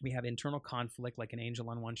we have internal conflict, like an angel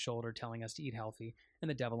on one shoulder telling us to eat healthy, and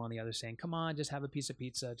the devil on the other saying, come on, just have a piece of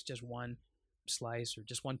pizza. It's just one slice or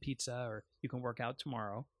just one pizza, or you can work out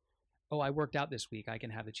tomorrow. Oh, I worked out this week. I can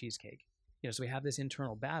have the cheesecake. So we have this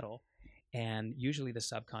internal battle, and usually the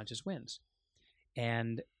subconscious wins.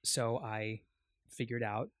 And so I figured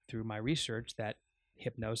out through my research that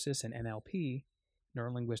hypnosis and NLP,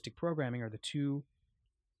 neuro-linguistic programming, are the two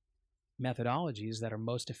methodologies that are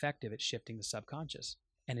most effective at shifting the subconscious.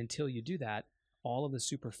 And until you do that, all of the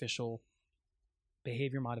superficial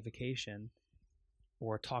behavior modification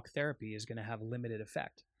or talk therapy is going to have limited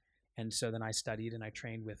effect. And so then I studied and I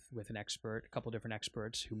trained with an expert, a couple different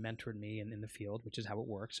experts who mentored me in the field, which is how it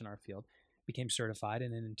works in our field, became certified,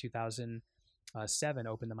 and then in 2007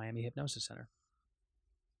 opened the Miami Hypnosis Center.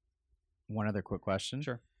 One other quick question.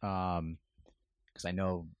 Sure. Because I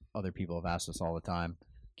know other people have asked this all the time.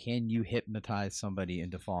 Can you hypnotize somebody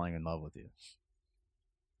into falling in love with you?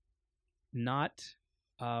 Not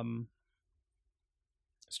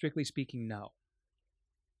strictly speaking, no.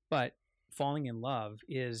 But falling in love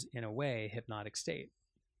is, in a way, a hypnotic state.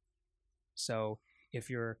 So if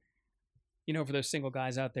you're, for those single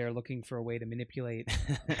guys out there looking for a way to manipulate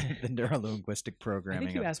the neuro-linguistic programming. I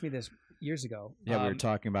think you asked me this years ago. Yeah, we were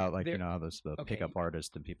talking about the pickup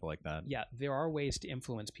artists and people like that. Yeah, there are ways to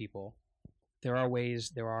influence people. There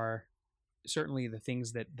are certainly the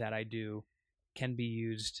things that I do can be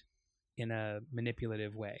used in a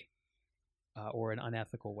manipulative way or an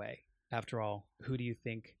unethical way. After all, who do you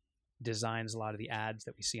think designs a lot of the ads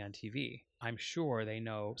that we see on TV? I'm sure they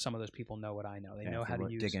know, some of those people know what I know. They know how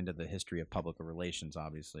to use... dig into the history of public relations,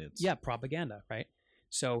 obviously. Propaganda, right?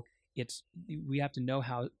 So we have to know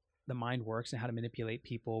how the mind works and how to manipulate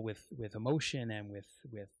people with emotion and with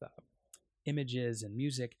images and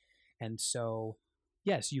music. And so,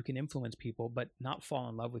 yes, you can influence people, but not fall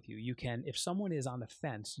in love with you. You can, if someone is on the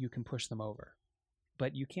fence, you can push them over.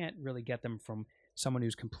 But you can't really get them from someone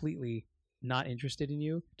who's completely not interested in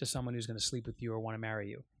you to someone who's going to sleep with you or want to marry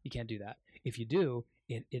you. You can't do that. If you do,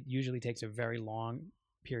 it usually takes a very long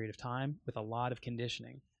period of time with a lot of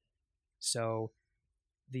conditioning. So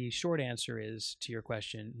the short answer is, to your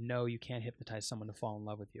question, no, you can't hypnotize someone to fall in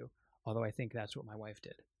love with you. Although I think that's what my wife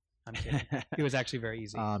did. I'm kidding. It was actually very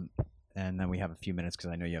easy. And then we have a few minutes because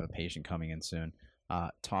I know you have a patient coming in soon.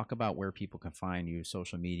 Talk about where people can find you,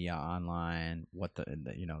 social media, online, we're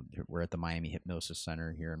at the Miami Hypnosis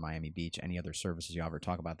Center here in Miami Beach. Any other services you offer?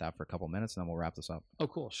 Talk about that for a couple minutes, and then we'll wrap this up. Oh,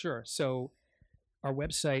 cool. Sure. So our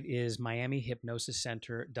website is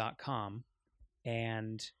miamihypnosiscenter.com,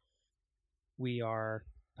 and we are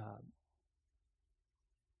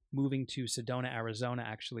moving to Sedona, Arizona,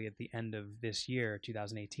 actually at the end of this year,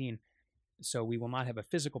 2018. So we will not have a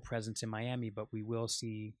physical presence in Miami, but we will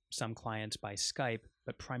see some clients by Skype.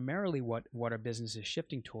 But primarily what our business is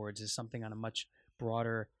shifting towards is something on a much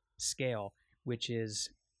broader scale, which is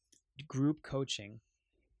group coaching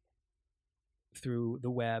through the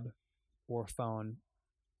web or phone,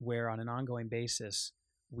 where on an ongoing basis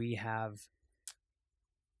we have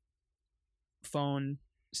phone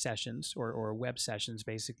sessions or web sessions,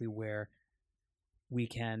 basically, where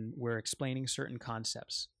we're explaining certain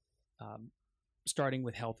concepts. Starting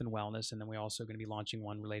with health and wellness, and then we're also going to be launching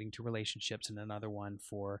one relating to relationships, and another one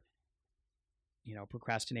for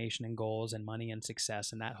procrastination and goals and money and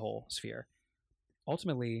success and that whole sphere.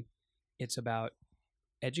 Ultimately, it's about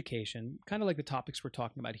education, kind of like the topics we're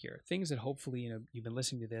talking about here. Things that hopefully you've been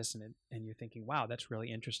listening to this and you're thinking, wow, that's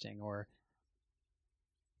really interesting, or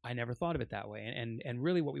I never thought of it that way. And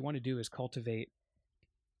really what we want to do is cultivate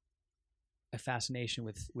a fascination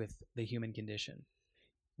with the human condition.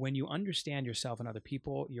 When you understand yourself and other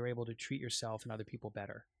people, you're able to treat yourself and other people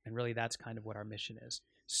better. And really, that's kind of what our mission is.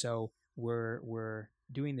 So we're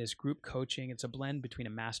doing this group coaching. It's a blend between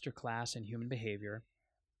a master class in human behavior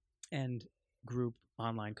and group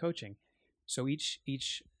online coaching. So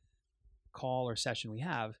each call or session we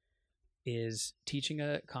have is teaching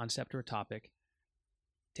a concept or a topic,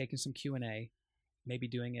 taking some Q&A, maybe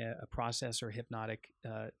doing a process or hypnotic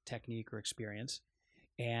technique or experience,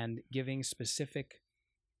 and giving specific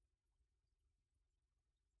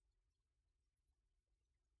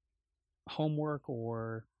homework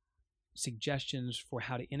or suggestions for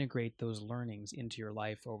how to integrate those learnings into your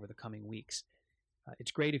life over the coming weeks.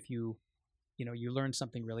 It's great if you learn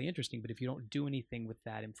something really interesting, but if you don't do anything with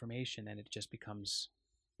that information, then it just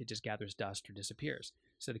gathers dust or disappears.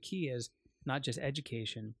 So the key is not just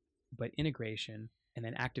education, but integration and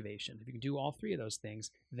then activation. If you can do all three of those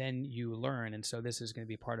things, then you learn. And so this is going to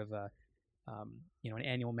be part of an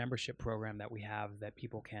annual membership program that we have that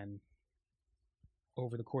people can,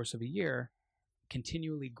 over the course of a year,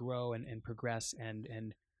 continually grow and progress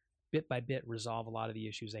and bit by bit resolve a lot of the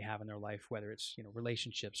issues they have in their life, whether it's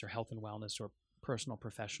relationships or health and wellness or personal,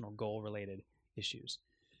 professional, goal-related issues.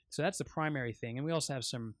 So that's the primary thing. And we also have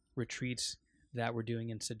some retreats that we're doing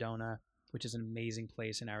in Sedona, which is an amazing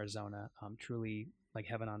place in Arizona, truly like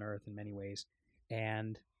heaven on earth in many ways,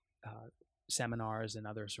 and seminars and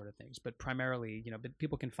other sort of things. But primarily,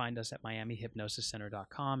 people can find us at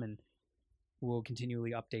miamihypnosiscenter.com, and we'll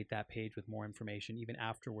continually update that page with more information even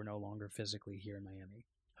after we're no longer physically here in Miami.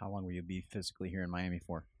 How long will you be physically here in Miami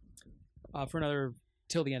for? For another,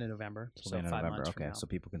 till the end of November. Till the end of 5 November. months Okay, from now. so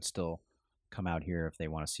people can still come out here if they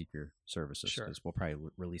want to seek your services. Sure. Because we'll probably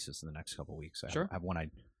release this in the next couple of weeks. Sure. I have one I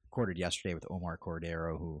recorded yesterday with Omar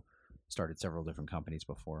Cordero, who started several different companies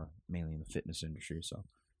before, mainly in the fitness industry. So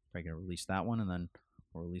probably going to release that one, and then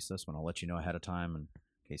we'll release this one. I'll let you know ahead of time in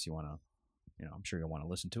case you want to, I'm sure you'll want to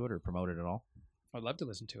listen to it or promote it at all. I'd love to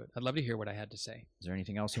listen to it. I'd love to hear what I had to say. Is there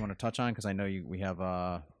anything else you want to touch on? Because I know we have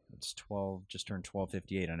it's 12, just turned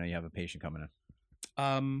 12:58. I know you have a patient coming in.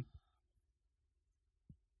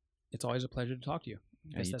 It's always a pleasure to talk to you.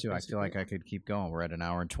 Yeah, you too. I feel like I could keep going. We're at an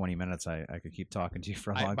hour and 20 minutes. I could keep talking to you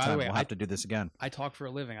for a long by time. the way, we'll have to do this again. I talk for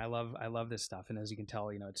a living. I love this stuff, and as you can tell,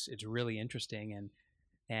 it's really interesting,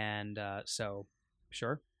 and so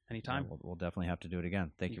sure, anytime. Yeah, we'll definitely have to do it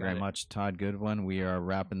again. Thank you got very it. much, Todd Goodwin. We are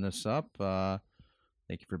wrapping this up.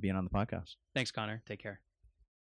 Thank you for being on the podcast. Thanks, Connor. Take care.